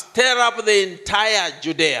yekka. stir up the entire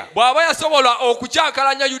Judea. Bw'aba yasobola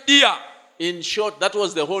okukyakalanya Yudiya. In short, that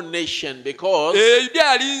was the whole nation, because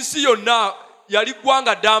Yudiya yali nsi yonna, yali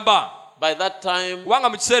ggwanga ddamba. by that time, Kubanga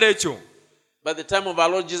mu kiseera ekyo, by the time of our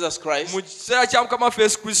Lord Jesus Christ, mu kiseera kya Mukama waffe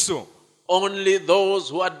Yesu Kristo, only those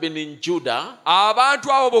who had been in Judah, abantu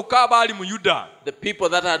abo bokka abaali mu Yuda, the people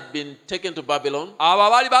that had been taken to Babylon, abo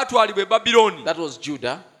abaali baatwalibwa e Babilooni, that was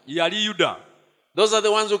Judah. yali Yuda. Those are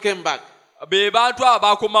the ones who came back. Be bantu abo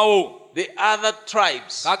baakomawo. The other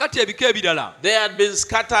tribes, Kaakati ebika ebirala, they had been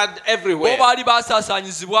scattered bo everywhere. baali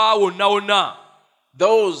baasaasaanyizibwa wonna wonna.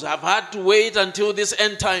 Those have had to wait until this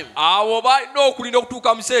end time Abo balina okulinda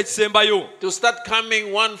okutuuka mu kiseera ekisembayo. to start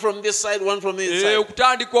coming, one from this side, one from this side.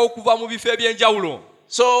 Okutandika okuva mu bifo eby'enjawulo.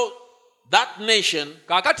 So that nation,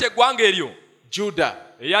 Kaakati eggwanga eryo Judah,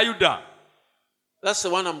 eya Yuda, that's the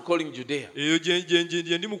one I'm calling Judea. eyo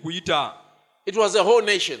gye ndi mu kuyita, It was a whole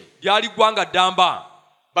nation, lyali ggwanga ddamba.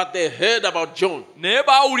 but they heard about John, Naye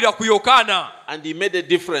baawulira ku Yokaana, and he made a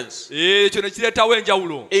difference, ekyo ne kireetawo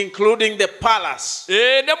enjawulo. including the palace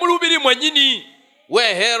Ne mu lubiri mwennyini,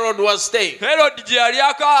 where Herod was staying, Herodi gye yali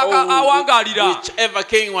or awangaalira, whichever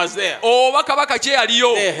king was there. oba kabaka kye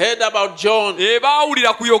yaliyo. They heard about John.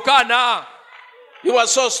 Baawulira ku Yokaana, He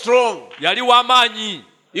was so strong. yali w'amaanyi,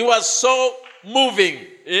 He was so moving.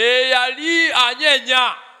 yali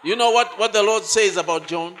anyeenya. You know what the Lord says about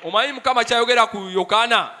John? Omanyi Mukama kyayogera ku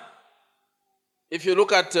Yokaana? If you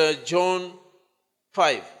look at John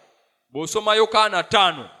 5, Bw'osoma Yokaana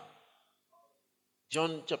 5,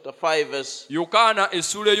 John chapter 5, verse Yokaana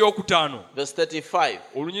essuula ey'okutaano, 35.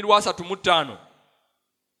 olunyi lwa 35.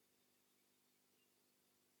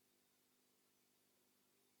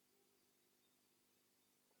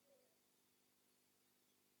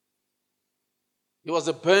 He was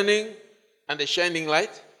a burning and a shining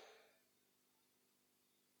light,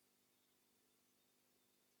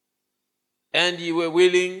 and ye were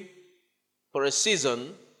willing for a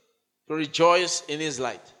season to rejoice in his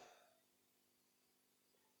light.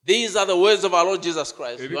 These are the words of our Lord Jesus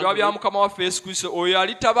Christ. You Ebigambo want to bya read? Mukama waffe Yesu Kristo, oyo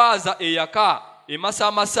alitabaaza eyaka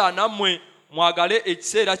emasaamasa, nammwe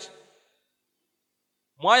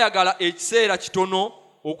mwayagala ekiseera kitono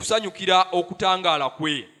okusanyukira okutangaala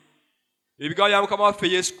kwe. Ebigambo bya Mukama waffe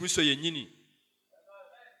Yesu Kristo yennyini.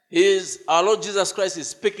 Our Lord Jesus Christ is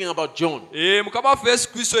speaking about John. Mukama waffe Yesu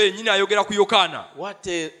Kristo yennyini ayogera ku Yokaana. What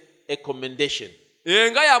a commendation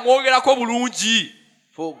Nga yamwogerako bulungi.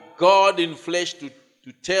 for God in flesh to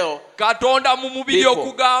tell Katonda mu mubiri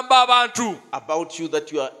okugamba abantu about you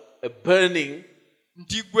that you are a burning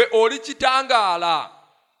nti gwe oli kitangaala,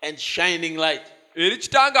 and shining light. eri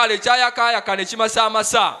kitangaala ekyayakaayaka ne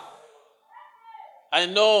kimasaamasa. I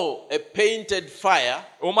know a painted fire,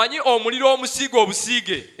 Omanyi omuliro omusiige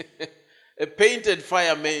obusiige. a painted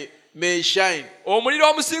fire may shine, Omuliro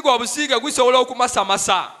omusiige obusiige gusobola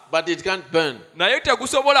okumasamasa, but it can't burn. naye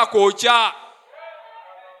tegusobola kwokya.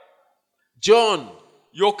 John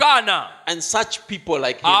Yokaana, and such people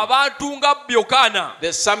like him, abantu nga Yokaana,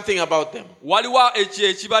 there's something about them. waliwo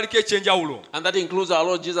ekibaliko ekyenjawulo. And that includes our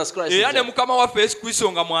Lord Jesus Christ. Era ne himself. Mukama waffe Yesu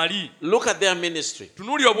Kristo nga mwali. Look at their ministry.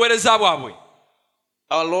 Tunuulira obuweereza bwabwe.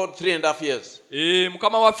 Our Lord, 3.5 years.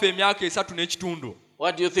 Mukama waffe emyaka 3 n'ekitundu.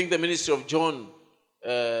 What do you think the ministry of John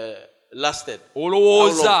lasted?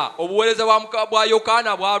 Olowooza obuweereza bwa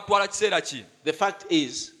Yokaana bwatwala kiseera ki? The fact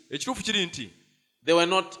is, Ekituufu kiri nti they were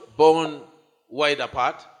not born wide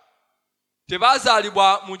apart.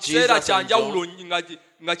 tebaazaalibwa mu kiseera Jesus kya and njawulo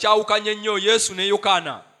nga kyawukanye nnyo Yesu ne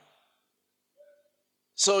Yokaana.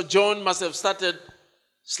 So John must have started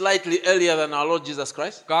slightly earlier than our Lord Jesus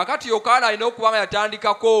Christ. Kaakati Yokaana alina okuba nga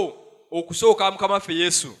yatandikako okusooka Mukama waffe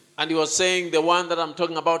Yesu. And he was saying, the one that I'm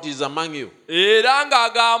talking about is among you. Era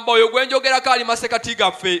ng'agamba oyo gwe njogerako ali masekati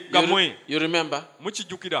gaffe gamwe. You remember?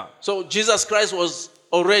 Mukijjukira. So Jesus Christ was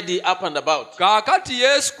already up and about. Kaakati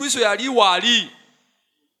Yesu Kristo yali waali.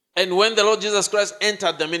 And when the Lord Jesus Christ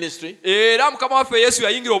entered the ministry, Era Mukama waffe Yesu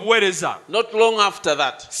yayingira obuweereza. not long after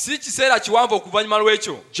that, Si kiseera kiwanvu okuvannyuma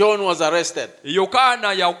lw'ekyo, John was arrested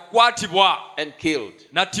Yokaana yakwatibwa and killed.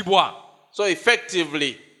 n'attibwa. So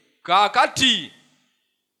effectively, Kaakati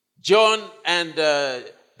John and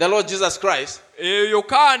the Lord Jesus Christ,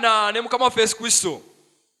 Yokaana ne Mukama waffe Yesu Kristo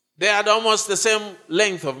they had almost the same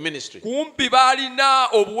length of ministry, kumpi baalina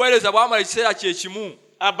obuweereza bwamala ekiseera kye kimu,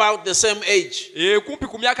 about the same age. kumpi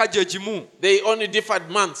ku myaka gye gimu. They only differed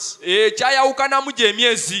months. Kyayawukanamu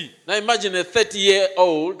gy'emyezi. Now imagine a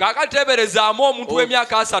 30-year-old, Kaakati teeberezaamu omuntu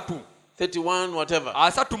w'emyaka 30. 31, whatever.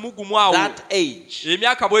 31 awo. That age.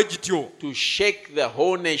 Emyaka bwe gityo. To shake the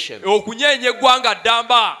whole nation. Okunyeenya eggwanga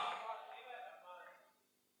ddamba.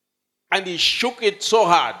 And he shook it so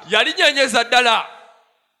hard. Yalinyenyeza ddala.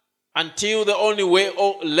 Until the only way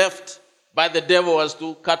left by the devil was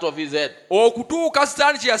to cut off his head. Okutuuka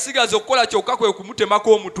Sitaani kye yasigaza okukola kyokka kwe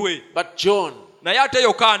kumutemako omutwe. But John, naye ate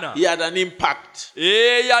Yokaana, he had an impact.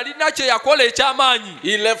 Yalina kye yakola eky'amaanyi.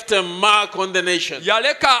 He left a mark on the nation.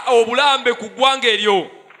 Yaleka obulambe ku ggwanga eryo.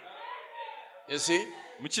 You see?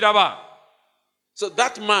 Mukiraba? So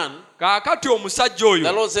that man, kaakati omusajja oyo,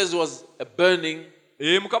 the Lord says, was a burning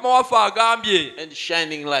Mukama waffe agambye and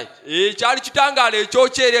shining light. Kyali kitangaala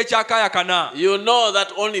ekyokyeera ekyakaayakana. You know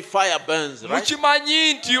that only fire burns, right?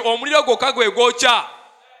 Mukimanyi nti omuliro gwokka gwe gwokya.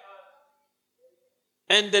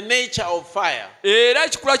 And the nature of fire, era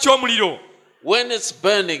ekikula ky'omuliro, when it's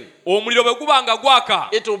burning, omuliro bwe guba nga gwaka,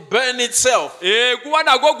 it will burn itself. guba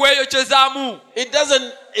nagwo gweyokyezaamu. It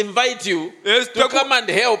doesn't invite you to come and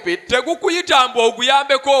help it. Tegukuyita mbu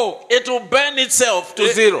oguyambeko. It will burn itself to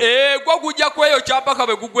zero. Gwo gujja kweyokya mpaka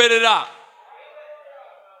bwe gugwerera.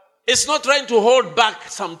 It's not trying to hold back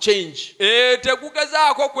some change.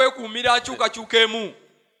 Tegugezaako kwekuumira nkyukakyuka emu.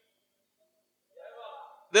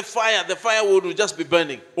 The fire would just be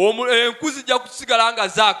burning Enku zijja kusigala nga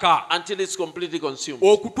zaaka until it's completely consumed.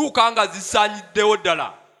 okutuuka nga zisaanyiddewo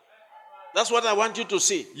ddala. That's what I want you to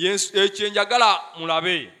see. Ekyo njagala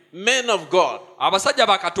mulabe. Men of God, Abasajja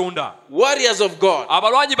ba Katonda, warriors of God,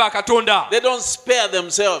 abalwanyi ba Katonda, they don't spare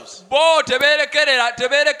themselves. bo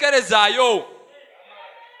tebeerekerezaayo.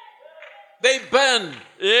 They burn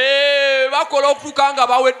Bakola okutuuka nga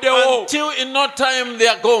baweddewo. until in no time they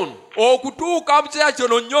are gone. Okutuuka mu kiseera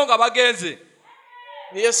kyono nnyo nga bagenze.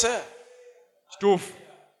 Yes, sir. Kituufu.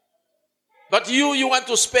 But you want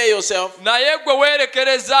to spare yourself. Naye gwe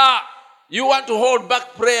weerekereza. You want to hold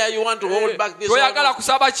back prayer. You want to hold back this. Toyagala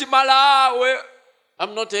kusaba kimala.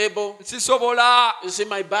 I'm not able. Sisobola. You see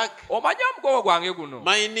my back, Omanyi omugongo gwange guno,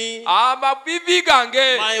 my knee, amavivi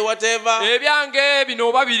gange, my whatever. ebyange bino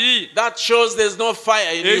oba biri. That shows there's no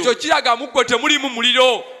fire in Ekyo you. kiraga muggwe temulimu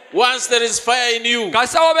muliro. Once there is fire in you,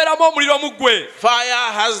 Kasa obeeramu omuliro muggwe,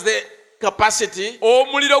 fire has the capacity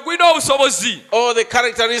omuliro gulina obusobozi or the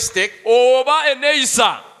characteristic oba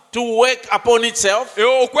enneeyisa to work upon itself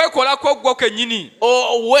okwekolako gwo kennyini,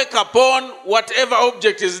 or work upon whatever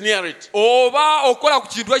object is near it. oba okola ku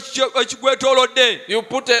kintu ekigwetoolodde. You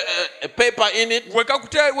put a paper in it,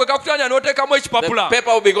 wekakutanya n'oteekamu the ekipapula,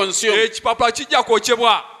 paper will be consumed. ekipapula kijja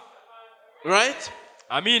kwokyebwa. Right?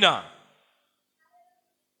 Amiina.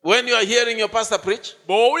 When you are hearing your pastor preach,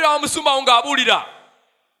 Bw'owulira omusumbawo ng'abuulira,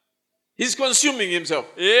 he's consuming himself.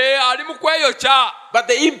 Ali mu kweyokya, But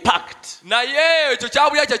the impact naye ekyo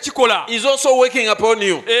kyabulya kye kikola. is also working upon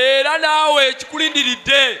you Era naawe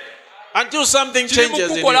kikulindiridde, until something kiri mu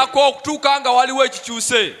changes in you. kukolako okutuuka nga waliwo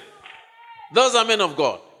ekikyuse. Those are men of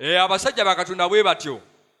God. Abasajja ba Katonda bwe batyo.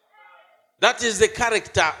 That is the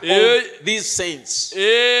character of these saints.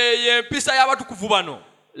 Y'empisa y'abatukuvu bano.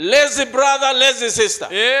 Lazy brother, lazy sister.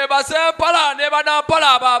 Basempala ne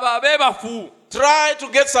banampala bebafu. Try to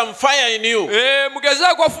get some fire in you.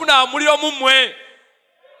 Mugezeeko ofuna muliro mu mmwe.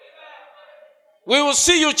 We will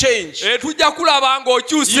see you change. Tujja kulaba You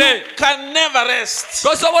ng'okyuse. can never rest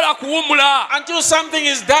Tosobola kuwummula until something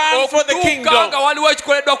is done for the okutuuka nga kingdom. waliwo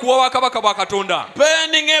ekikoleddwa ku bwakabaka bwa Katonda.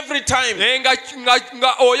 Burning every time.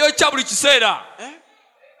 Nga oyokya buli kiseera.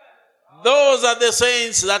 Those are the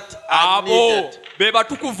saints that are Abo needed. be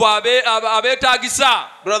batukuvu abeetaagisa.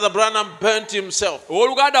 Brother Branham burnt himself.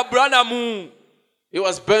 Oluganda Branamu He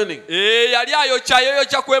was burning. yali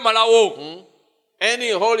ayokya kwemalawo.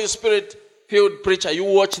 Any Holy Spirit filled preacher, you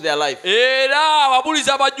watch their life. Era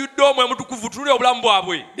ababulizi abajjudde omwe mutukuvu tulule obulamu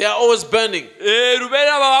bwabwe. They are always burning.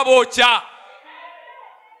 Lubeerera baba bookya.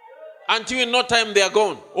 Until in no time they are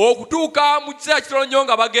gone. Okutuuka mu kiseera kitono nnyo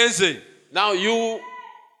nga bagenze. Now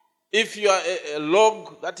if you are a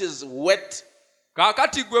log that is wet,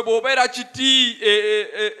 Kaakati gwe bw'obeera kiti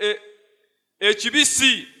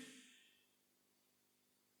ekibisi.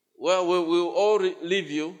 well, we will all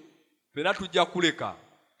leave you Fena tujja kuleka.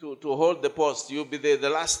 to hold the post. You'll be the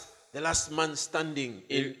last man standing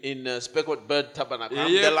in Speckled Bird Tabernacle.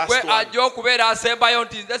 I'm the last Gwe one. ajja okubeera asembayo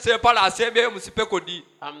nti nze sempala asembyeyo mu Sipekodi.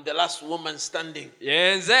 I'm the last woman standing.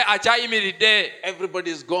 Nze akyayimiridde.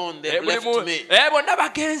 Everybody's gone. They've left me. Bonna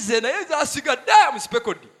bagenze naye nze asigadde mu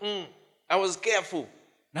Sipekodi. I was careful.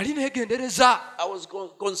 Nali neegendereza. I was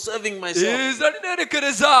conserving myself. Nze nali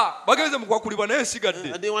neerekereza. Bagenze mu kwakulibwa naye nsigadde.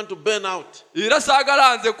 I didn't want to burn out. Era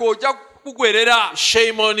saagala nze kwojja kugwerera.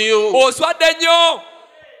 Shame on you. Oswadde nnyo.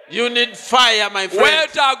 You need fire, my friend,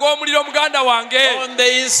 weetaaga omuliro muganda wange, on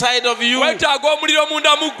the inside of you. weetaaga omuliro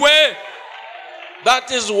munda mu ggwe.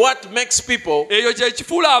 That is what makes people Eyo kye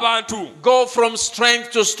kifuula abantu go from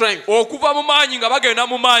strength to strength. okuva mu maanyi nga bagenda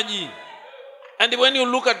mu maanyi. And when you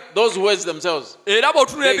look at those words themselves, Era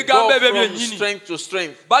bw'otunula they ebigambo go ebyo from byennyini strength to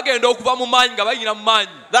strength. bagenda okuva mu maanyi nga bayina mu maanyi.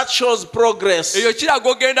 That shows progress. Eyo kiraga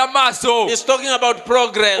ogenda mu maaso. It's talking about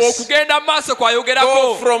progress. Okugenda mu maaso Go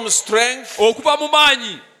kwayogerako from strength okuva mu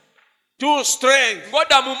maanyi to strength.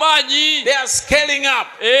 ng'odda mu maanyi They are scaling up.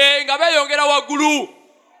 nga beeyongera waggulu,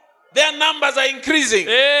 Their numbers are increasing.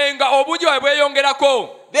 nga obungi bwabwe bweyongerako,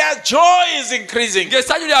 Their joy is increasing.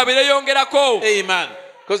 ng'essanyu lyabwe lyeyongerako. Amen.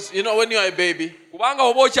 Because you know, when you are a baby, Kubanga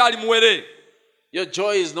oba okyali muwere, your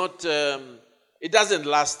joy is not, it doesn't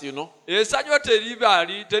last, you know. essanyu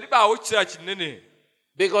teribaawo kiseera kinene.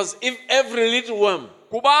 Because if every little worm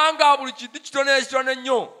Kubanga buli kintu kitono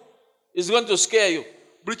ennyo, is going to scare you,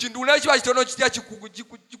 buli kintu n'ekiba kitono kitya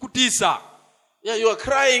kikutiisa. yeah, you are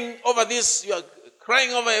crying over this, you are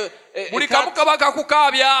crying over a Buli kamu cat. kaba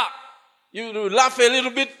kakukaabya, You laugh a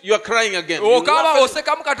little bit, you are crying again. You okaaba laugh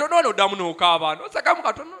osekamu katono n'oddamu n'okaaba, n'osekamu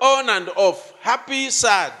katono. on and off, happy,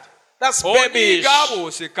 sad. That's babyish. Onyiiga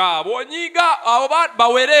bw'oseka, bw'onyiiga abo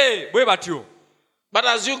bawere bwe batyo. But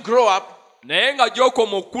as you grow up, Naye nga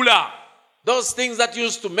gy'okoma okula, those things that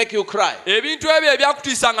used to make you cry, ebintu ebyo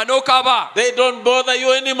ebyakutiisanga n'okaaba they don't bother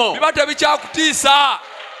you anymore. biba tebikyakutiisa.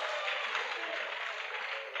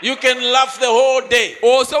 You can laugh the whole day.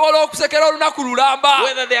 Osobola okusekera olunaku lulamba.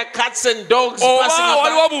 Whether they are cats and dogs Oba passing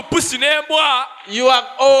waliwo about, bupusi n'embwa, you are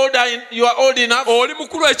old enough oli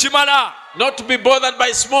mukulu ekimala, not to be bothered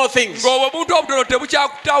by small things. ng'obuntu obutono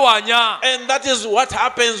tebukyakutawaanya. And that is what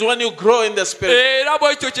happens when you grow in the spirit. Era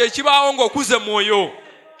bw'ekyo kye kibaawo ng'okuze mwoyo.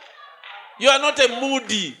 You are not a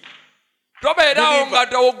moody. Tobeerawo nga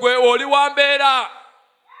gwe oli wa mbeera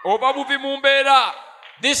oba buvi mu mbeera.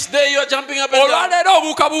 This day you are jumping up and down, Olwaleero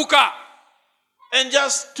obuukabuuka and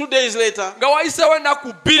just 2 days later nga wayiseewo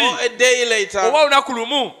ennaku bbiri or a day later, oba olunaku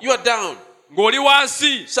lumu you are down. ng'oli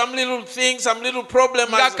wansi, Some little thing, some little problem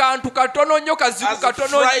nga has kantu katono nnyo kazibu has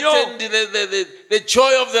katono nnyo frightened the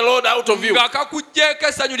joy of the Lord out of you. nga kakuggyeko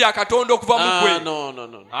essanyu lya Katonda okuva mu gwe. No.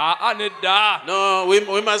 Nedda. No,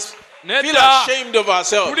 we must feel Nedda. ashamed of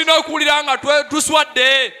ourselves. Tulina okuwulira nga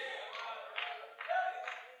tuswadde.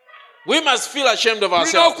 We must feel ashamed of Tulina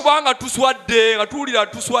ourselves. okuba nga tuswadde, nga tuwulira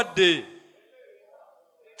tuswadde.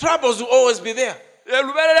 Troubles will always be there.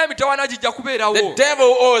 Lubeerera emitawaana gijja kubeerawo. The devil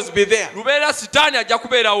will always be there. Lubeerera sitaani ajja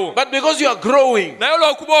kubeerawo. But because you are growing Naye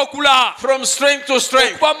olw'okuba okula, from strength to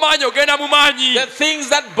strength, okuva mu maanyi ogenda mu maanyi, the things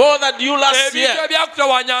that bothered you last ebintu year,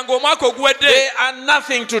 ebyakutawaanyanga omwaka oguwedde, they are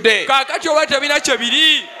nothing today. kaakati oba tebina kye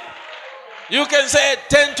biri. You can say a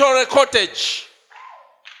tent or a cottage.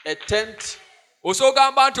 A tent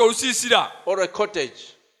Osogamba nti olusiisira or a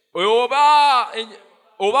cottage. oba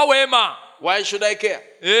weema. Why should I care?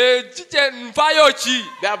 Kikye nfaayo ki?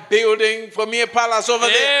 They are building for me a palace over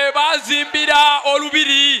there. Bazimbira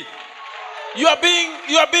olubiri. You are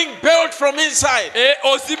being built from inside.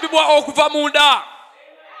 Osimbibwa okuva munda.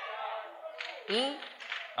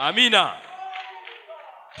 Amina.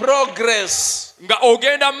 Progress. Nga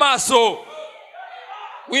ogenda mu maaso.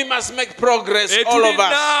 We must make progress, all of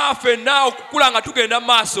us. Tulina ffenna okukula nga tugenda mu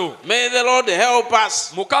maaso. May the Lord help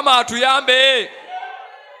us. Mukama atuyambe.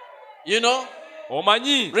 You know,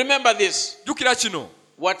 Omanyi, remember this. jjukira kino.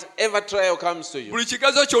 Whatever trial comes to you, Buli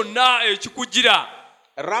kigezo kyonna ekikujjira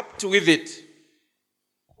wrapped with it,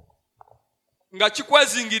 nga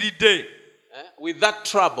kikwezingiridde with that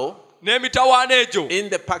trouble n'emitawaana egyo, in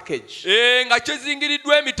the package, nga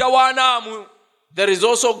kyezingiriddwa emitawaana mu, there is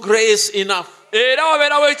also grace enough era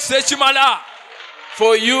wabeerawo ekisa ekimala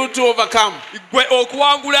for you to overcome. gwe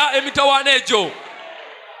okuwangula emitawaana egyo.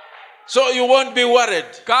 So you won't be worried.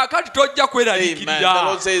 Kaakati tojja Amen. The kweraliikirira.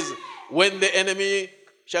 Lord says, when the enemy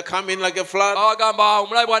shall come in like a flood, Agamba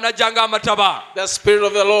omulabe bw'anajja ng'amataba, the Spirit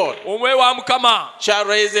of the Lord omwoyo wa Mukama shall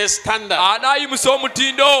raise a standard. anaayimusa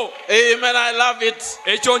omutindo. Amen. I love it.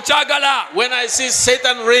 Ekyo nkyagala. When I see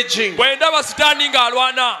Satan raging, Bwe ndaba sitaani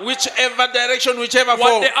ng'alwana, whichever direction, whichever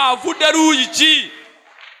form, wadde avudde luuyi ki.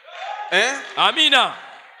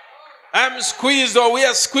 I'm squeezed or we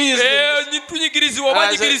are squeezed. Tunyigirizibwa oba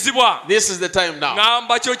I said, nyigirizibwa. this is the time now.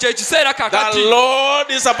 Ngamba kyo kye kiseera The kakati.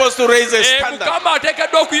 Lord is supposed to raise a standard. Mukama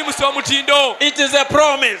ateekeddwa okuyimusa omutindo. It is a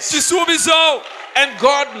promise. Kisuubizo. And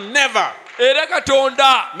God never. Era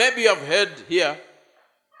Katonda. Maybe you have heard here.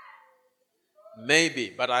 Maybe,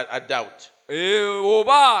 but I doubt.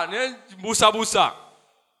 Oba ne buusabuusa.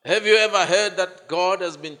 Have you ever heard that God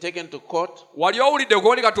has been taken to court? Wali owulidde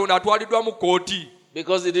okuba ni Katonda atwaliddwa mu kkooti?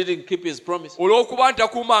 Because he didn't keep his promise. olw'okuba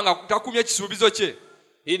takumye ekisuubizo kye.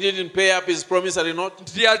 He didn't pay up his promissory note.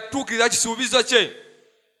 Teyatuukiriza kisuubizo kye.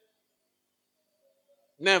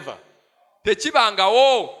 Never.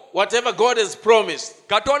 Tekibangawo. Whatever God has promised,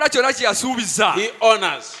 Katonda kyonna kye yasuubiza he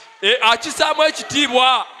honors. Akisaamu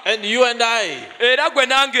ekitiibwa. And you and I Era gwe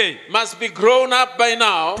nange must be grown up by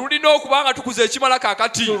now tulina okuba nga tukuze ekimala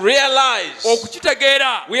kaakati to realize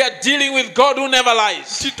okukitegeera we are dealing with God who never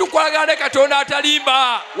lies. nti tukolagana ne Katonda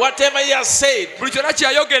atalimba. Whatever he has said, Buli kyonna kye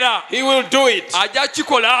yayogera he will do it. ajja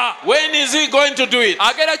kikola. When is he going to do it?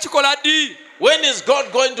 Agenda kikola ddi? When is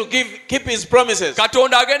God going to keep his promises?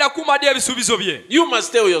 Katonda agenda kukuuma ddi ebisuubizo bye? You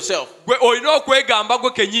must tell yourself. Gwe olina okwegamba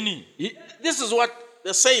gwe kennyini. This is what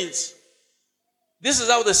the saints, this is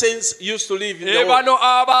how the saints used to live in the world. Bano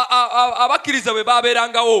abakkiriza bwe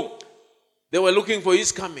baabeerangawo. They were looking for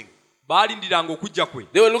his coming. Baalindiranga okujja kwe.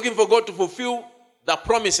 They were looking for God to fulfill the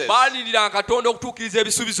promises Baalindiranga Katonda okutuukiriza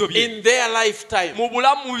ebisuubizo bye in their lifetime. mu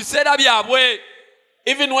bulamu mu biseera byabwe.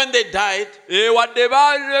 Even when they died Wadde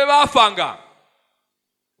baafanga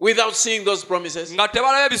without seeing those promises, nga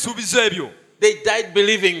tebalaba ebisuubizo ebyo. they died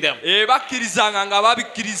believing them. Bakkirizanga nga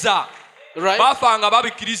babikkiriza. Right? Baafa nga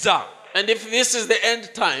babikkiriza. And if this is the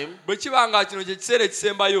end time, Bwe kiba nga kino kye kiseera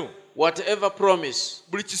ekisembayo, whatever promise,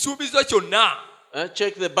 buli kisuubizo kyonna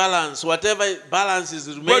check the balance. Whatever balance is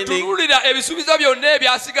bwe remaining, tunuulira ebisuubizo byonna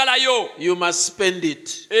ebyasigalayo, you must spend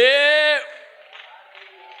it.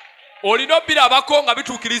 olina obirabako nga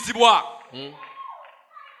bituukirizibwa.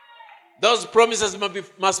 Those promises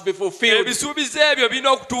must be fulfilled Ebisuubizo ebyo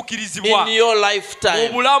birina okutuukirizibwa in your mu lifetime.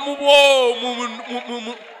 bulamu bwo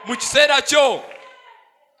mu kiseera kyo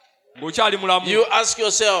ng'okyali mulamu. You ask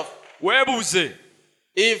yourself, Weebuuze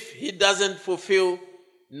if he doesn't fulfill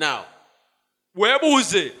now,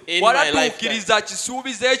 weebuuze In my walatuukiriza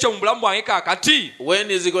kisuubizo ekyo mu bulamu bwange kaakati,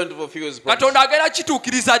 when is he going to fulfill his promise? Katonda agenda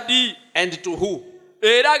kituukiriza ddi? And to who?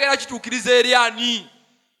 Era agenda kituukiriza eri ani?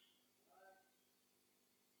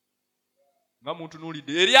 Nga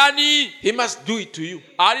muntunuulidde eri ani? He must do it to you.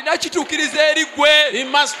 Alina kituukiriza eri gwe. He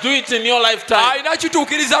must do it in your lifetime. Alina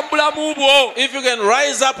kituukiriza mu bulamu bwo. If you can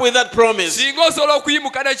rise up with that promise, Singa osobola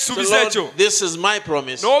okuyimuka so n'ekisuubizo ekyo, Lord, this is my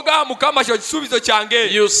promise. n'ogamba Mukama kyo kisuubizo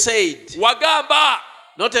kyange. You said, Wagamba,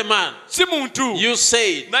 not a man. si muntu, You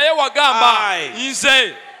said, naye wagamba I.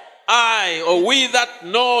 nze I, or we that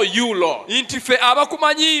know you, Lord, nti ffe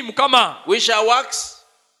abakumanyi Mukama we shall wax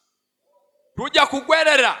tujja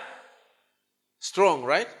kugwerera. strong,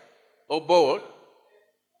 right? Or bold.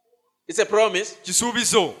 It's a promise.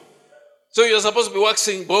 Kisuubizo. So you're supposed to be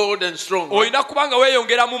waxing bold and strong. Right? Olina kuba nga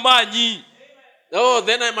weeyongera mu maanyi. Oh,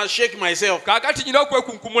 then I must shake myself. Kaakati nyina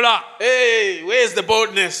okwekunkumula. Hey, where is the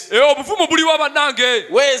boldness? Obuvumu buliwa bannange?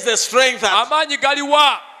 Where is the strength at? Amaanyi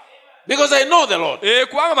galiwa? Because I know the Lord.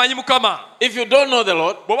 Kubanga manyi Mukama. If you don't know the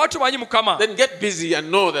Lord, Bw'oba tumanyi Mukama, then get busy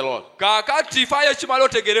and know the Lord. kaakati faayo kimala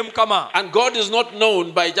otegere Mukama. And God is not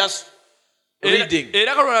known by just reading.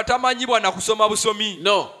 Era Katonda tamanyibwa na kusoma busomi.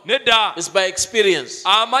 No, Nedda. it's by experience.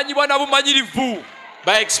 Amanyibwa na bumanyirivu.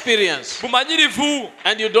 By experience. Bumanyirivu.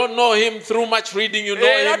 And you don't know him through much reading, you know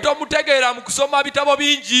Era him. tomutegeera mu kusoma bitabo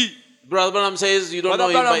bingi. Brother Branham says you don't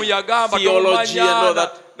know Brother him Branham by yagamba theology and all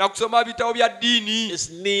that. na kusoma bitabo bya ddiini. It's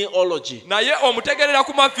neology. Naye omutegerera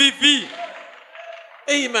ku maviivi.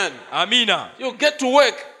 Amen. Amiina. You get to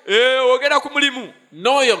work. Ogenda ku mulimu.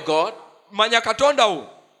 Know your God Manya Katonda wo.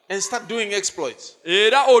 and start doing exploits.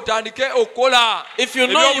 Era otandike okukola. If you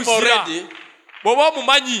know him already, Bw'oba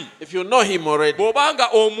omumanyi. if you know him already, Bw'obanga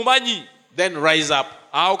omumanyi. then rise up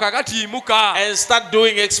Awo kakati yimuka. and start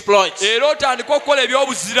doing exploits. Era otandike okukola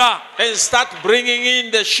ebyobuzira. And start bringing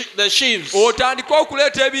in the sheaves. Otandike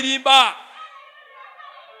okuleeta ebirimba.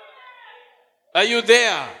 Are you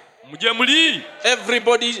there? Muje muli.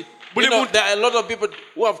 Everybody, there are a lot of people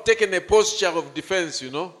who have taken a posture of defense,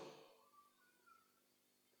 you know.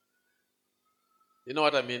 You know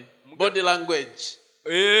what I mean? Body language.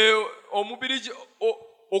 Omubiri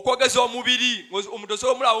okwogeza omubiri omuntu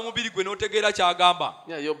osobola omulaba omubiri gwe n'otegeera ky'agamba.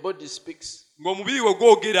 Yeah, your body speaks. Ng'omubiri gwe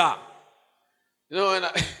gwogera. You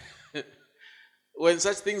know, when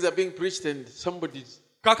such things are being preached and somebody,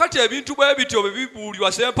 Kakati ebintu bwe bityo bwe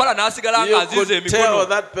bibuulirwa Sempala n'asigala you ng'azize could tell emikono.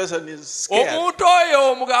 that person is scared. Omuntu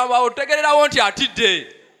oyo omugamba otegererawo nti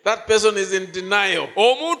atidde. That person is in denial.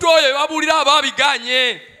 Omuntu oyo babuulira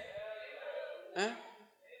abaabiganye.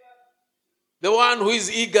 The one who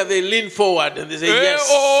is eager, they lean forward and they say, yes.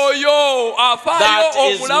 Oyo afaayo That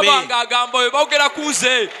is omulaba me. ng'agamba oyo boogera ku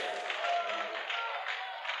nze.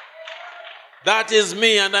 That is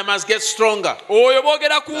me and I must get stronger. Oyo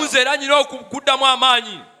boogera ku nze era nyina okuddamu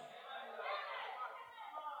amaanyi.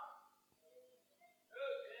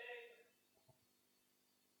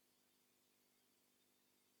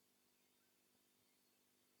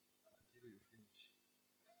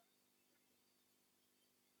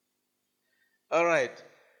 All right.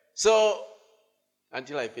 So,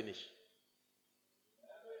 until I finish.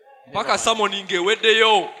 Mpaka summoning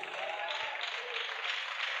eweddeyo.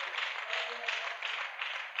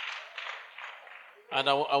 And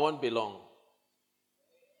I won't be long.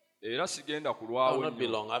 Era sigenda I will kulwawo not be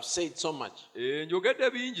nnyo. long. I've said so much. Njogedde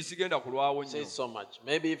bingi sigenda kulwawo Said nnyo. so much.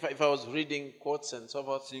 Maybe if I was reading quotes and so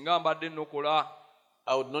forth, Singa mbadde nnokola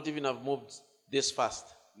I would not even have moved this fast.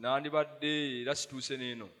 nandibadde era situuse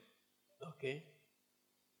n'eno. Okay.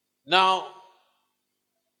 Now,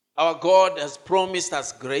 our God has promised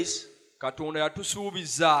us grace. Katonda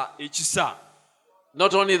yatusuubiza ekisa.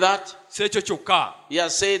 Not only that, Si ekyo kyokka. He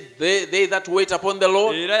has said, they that wait upon the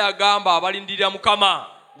Lord, Era yagamba abalindirira Mukama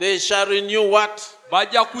they shall renew what?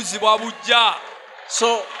 bajja kuzibwa bujja.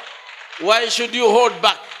 So, why should you hold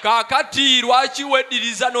back? Kaakati lwaki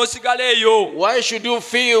weddiriza n'osigala eyo? Why should you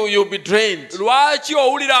feel you'll be drained? Lwaki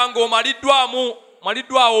owulira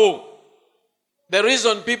ng'omaliddwawo? The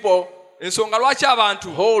reason people Ensonga lwaki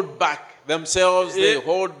abantu hold back themselves, they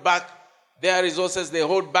hold back their resources, they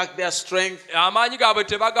hold back their strength. amaanyi gaabwe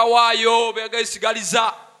tebagawaayo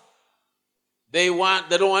begesigaliza. They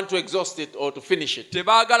don't want to exhaust it or to finish it.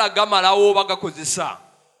 Tebaagala gamalawo bagakozesa.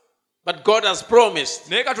 But God has promised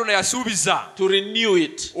Naye Katonda yasuubiza to renew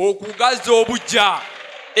it. okugaza obujja.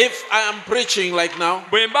 If I am preaching like now,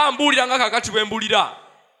 Bwe mba mbuulira nga kakati bwe mbulira,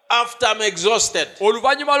 after I'm exhausted,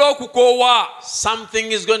 oluvannyuma lw'okukoowa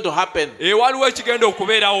something is going to happen. waliwo ekigenda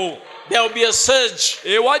okubeerawo. There will be a surge.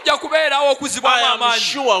 Wajja kubeerawo okuzibwamu I am amaanyi.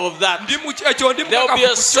 sure of that. Ekyo ndi There will be a mukakafu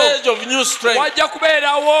ku kyo. surge of new strength. Wajja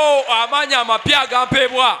kubeerawo amaanyi amapya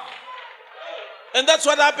agampeebwa. And that's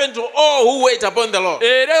what happened to all who wait upon the Lord.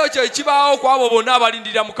 Era ekyo kye kibaawo ku abo bonna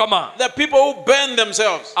abalindirira Mukama. The people who burn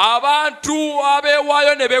themselves. Abantu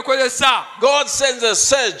abeewaayo ne beekozesa. God sends a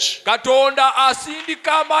surge Katonda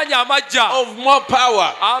asindika amaanyi amaggya. of more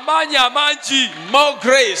power, Amaanyi amangi. more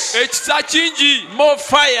grace, Ekisa kingi. more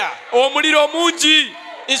fire. Omuliro mungi.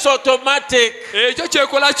 It's automatic. Ekyo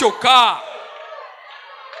kyekola kyokka.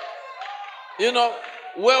 You know,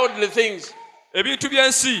 worldly things. Ebintu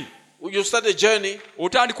by'ensi. You start a journey,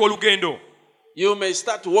 Otandika olugendo. you may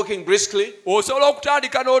start walking briskly, Osobola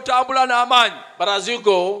okutandika n'otambula n'amaanyi. but as you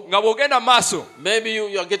go, Nga bw'ogenda mu maaso. maybe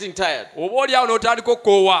you are getting tired. Oba oliawo n'otandika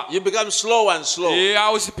okukoowa. You become slower and slower.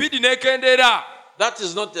 Awo sipiidi n'ekendeera. That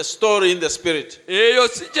is not the story in the spirit. Eyo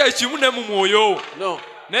si kyekimu ne mu mwoyo. No.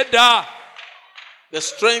 Nedda. The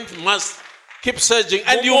strength must keep surging,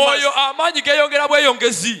 and Mu mwoyo amaanyi geeyongera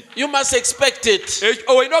bweyongezi. you must expect it.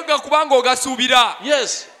 Olina okuba ng'ogasuubira.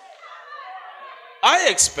 Yes. I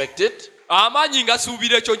expect it. Amaanyi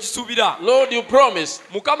ngasuubira ekyo nkisuubira. Lord, you promised.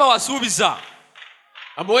 Mukama wasuubiza.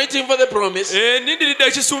 I'm waiting for the promise. Nindiridde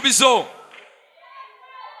ekisuubizo.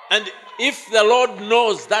 And if the Lord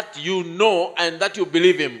knows that you know and that you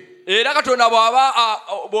believe Him, Era Katonda bw'oba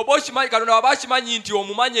okimanyi, Katonda bw'aba akimanyi nti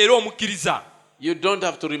omumanyi era omukkiriza. you don't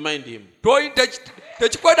have to remind Him.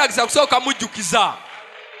 Tekikwetagisa kusooka mujjukiza.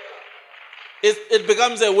 It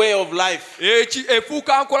becomes a way of life.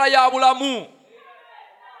 Efuuka nkola ya bulamu.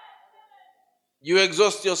 You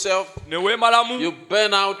exhaust yourself, Ne weemalamu. you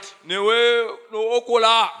burn out,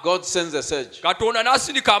 Okola. God sends a surge. Katonda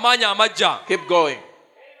n'asindika amaanyi amaggya. Keep going.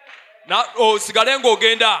 Osigale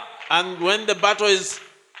ng'ogenda. And when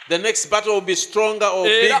the next battle will be stronger or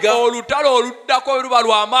Era bigger, olutalo oluddako luba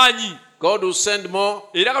lwa maanyi. God will send more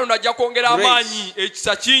Era Katonda ajja kwongera Grace. amaanyi,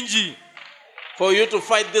 ekisa kingi. for you to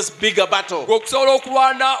fight this bigger battle. Okusobola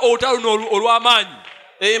okulwana olutalo luno olw'amaanyi.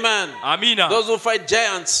 Amen. Amiina. Those who fight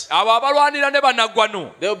giants, Abo abalwanira ne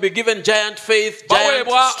bannaggwano. they will be given giant faith, giant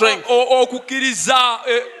Baweebwa strength. okukkiriza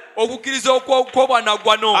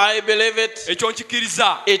kw'obwannaggwano. I believe it. Ekyo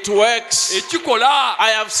nkikiriza. It works. Ekikola.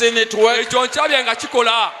 I have seen it work. Ekyo nkyabye nga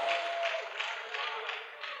kikola.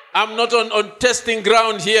 I'm not on testing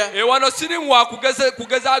ground here. Wano sirimu wa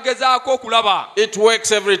kugezaagezaako okulaba. It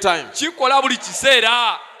works every time. Kikola buli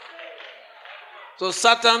kiseera. So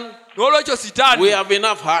Satan, N'olwekyo Sitaani. we have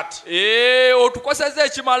enough heart Otukoseza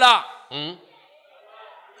ekimala.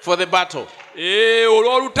 for the battle.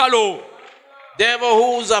 Olw'olutalo. Devil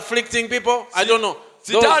who's afflicting people, I don't know.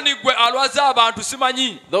 Sitaani gwe alwaza abantu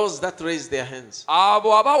simanyi. Those that raise their hands,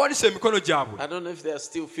 Abo abawanisa emikono gyabwe. I don't know if they are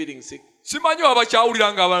still feeling sick. Simanyi oba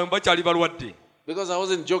bakyawulira nga bakyali balwadde. Because I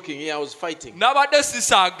wasn't joking here, I was fighting. Nabadde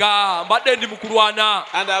sisaaga, mbadde ndi mu kulwana.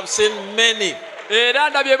 And I've seen many Era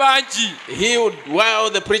ndabye bangi. healed while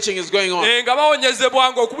the preaching is going on. Nga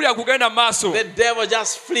bawonyezebwa ng'okubulira kugenda mu maaso. The devil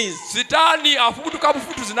just flees. Sitaani afubutuka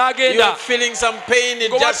bufutuzi You are n'agenda. feeling some pain,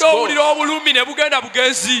 it Ng'obadde just goes. owulira obulumi ne bugenda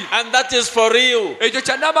bugenzi. And that is for real. Ekyo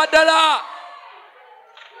kya nnamaddala.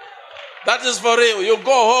 That is for real. You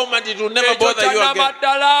go home and it will never bother you again.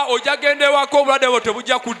 Maddala ojja genda ewaka obulwadde bwo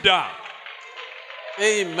tebujja kudda.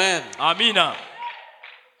 Amen. Amina.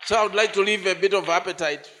 So I would like to leave a bit of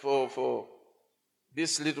appetite for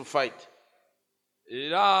this little fight.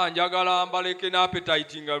 Era njagala mbaleke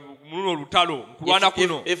n'appetite nga muno olutalo mukulwana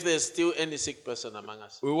kuno. If there's still any sick person among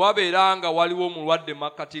us. We wabeera nga waliwo omulwadde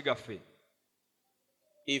makkati gaffe.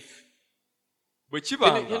 If bwe can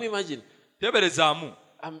kibanga you imagine? teberezaamu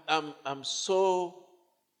I'm so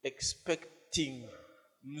expecting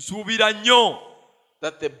nsuubira nnyo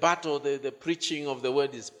that the battle, the preaching of the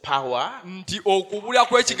word is power. nti okubulya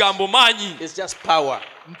kw'ekigambo maanyi. It's just power.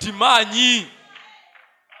 Nti maanyi.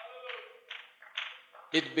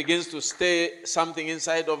 It begins to stir something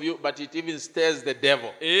inside of you, but it even stirs the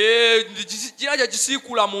devil. Kira kye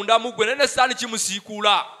kisiikuula munda mu ggwe ne Setaani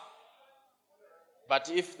kimusiikuula. But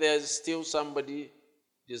if there's still somebody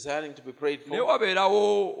desiring to be prayed naye for,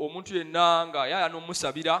 wabeerawo omuntu yenna nga yaya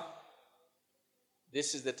n'omusabira,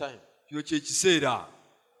 this is the time. kino kye kiseera.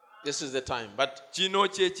 This is the time. But Kino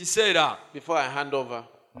kye kiseera. before I hand over,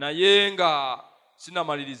 Naye nga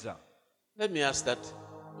sinamaliriza, let me ask that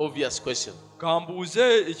obvious question.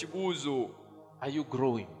 kambuuze ekibuuzo. Are you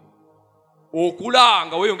growing Okula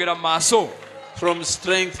nga weeyongera mu maaso, from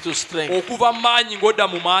strength to strength? okuva mu maanyi ng'odda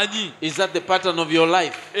mu maanyi. Is that the pattern of your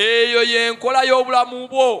life? Eyo y'enkola y'obulamu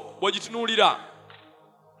bwo bw'ogitunuulira.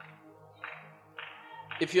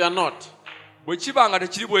 If you are not, Bwe kiba nga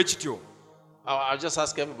tekiri bwe kityo, I'll just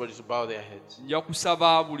ask everybody to bow their heads. nja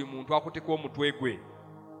kusaba buli muntu akoteko omutwe gwe.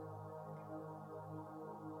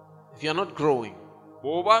 If you are not growing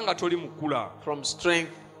Bw'oba nga toli mukula, from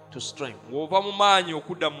strength to strength, ng'ova mu maanyi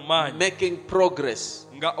okudda mu maanyi, making progress,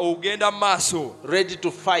 nga ogenda mu maaso, ready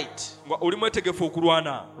to fight, nga oli mwetegefu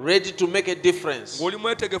okulwana, ready to make a difference, ng'oli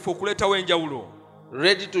mwetegefu okuleetawo enjawulo,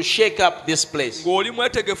 ready to shake up this place. ng'oli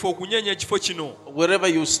mwetegefu okunyenya ekifo kino, Wherever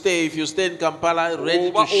you stay, if you stay in Kampala, ready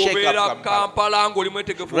oba to shake obeera up Kampala, Kampala ng'oli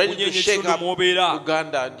mwetegefu ready to okunyenya shake ekitundu up mw'obeera,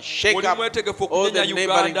 Uganda and shake oli up mwetegefu all the okunyenya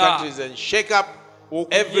neighboring Uganda, countries and shake up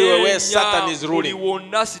everywhere where Satan is buli ruling.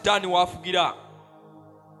 wonna Sitaani w'afugira.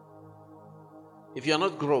 If you are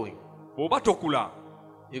not growing, Bw'oba tokula,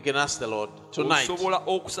 you can ask the Lord tonight. osobola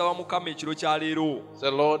okusaba Mukama ekiro kya leero. Say,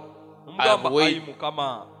 Lord, I've Omugamba, ayi weighed,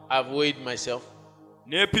 Mukama, I've weighed myself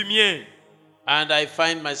neepimye and I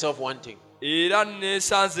find myself wanting. era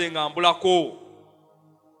neesanze nga mbulako.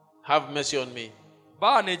 Have mercy on me.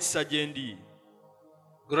 Ba n'ekisa gye ndi.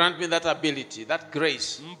 Grant me that ability, that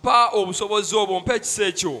grace, Mpa obusobozi obwo, mpa ekisa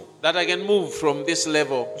ekyo, that I can move from this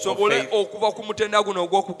level of nsobole faith okuva ku mutendera guno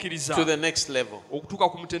ogw'okukkiriza to the next level. okutuuka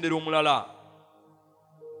ku mutendera omulala.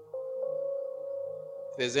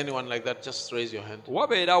 If there's anyone like that, just raise your hand.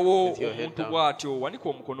 Wabeerawo With your head omuntu down. bw'atyo, wanika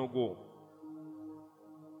omukono gwo.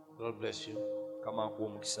 God bless you. Kama akuwa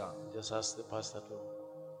omukisa. Just ask the pastor to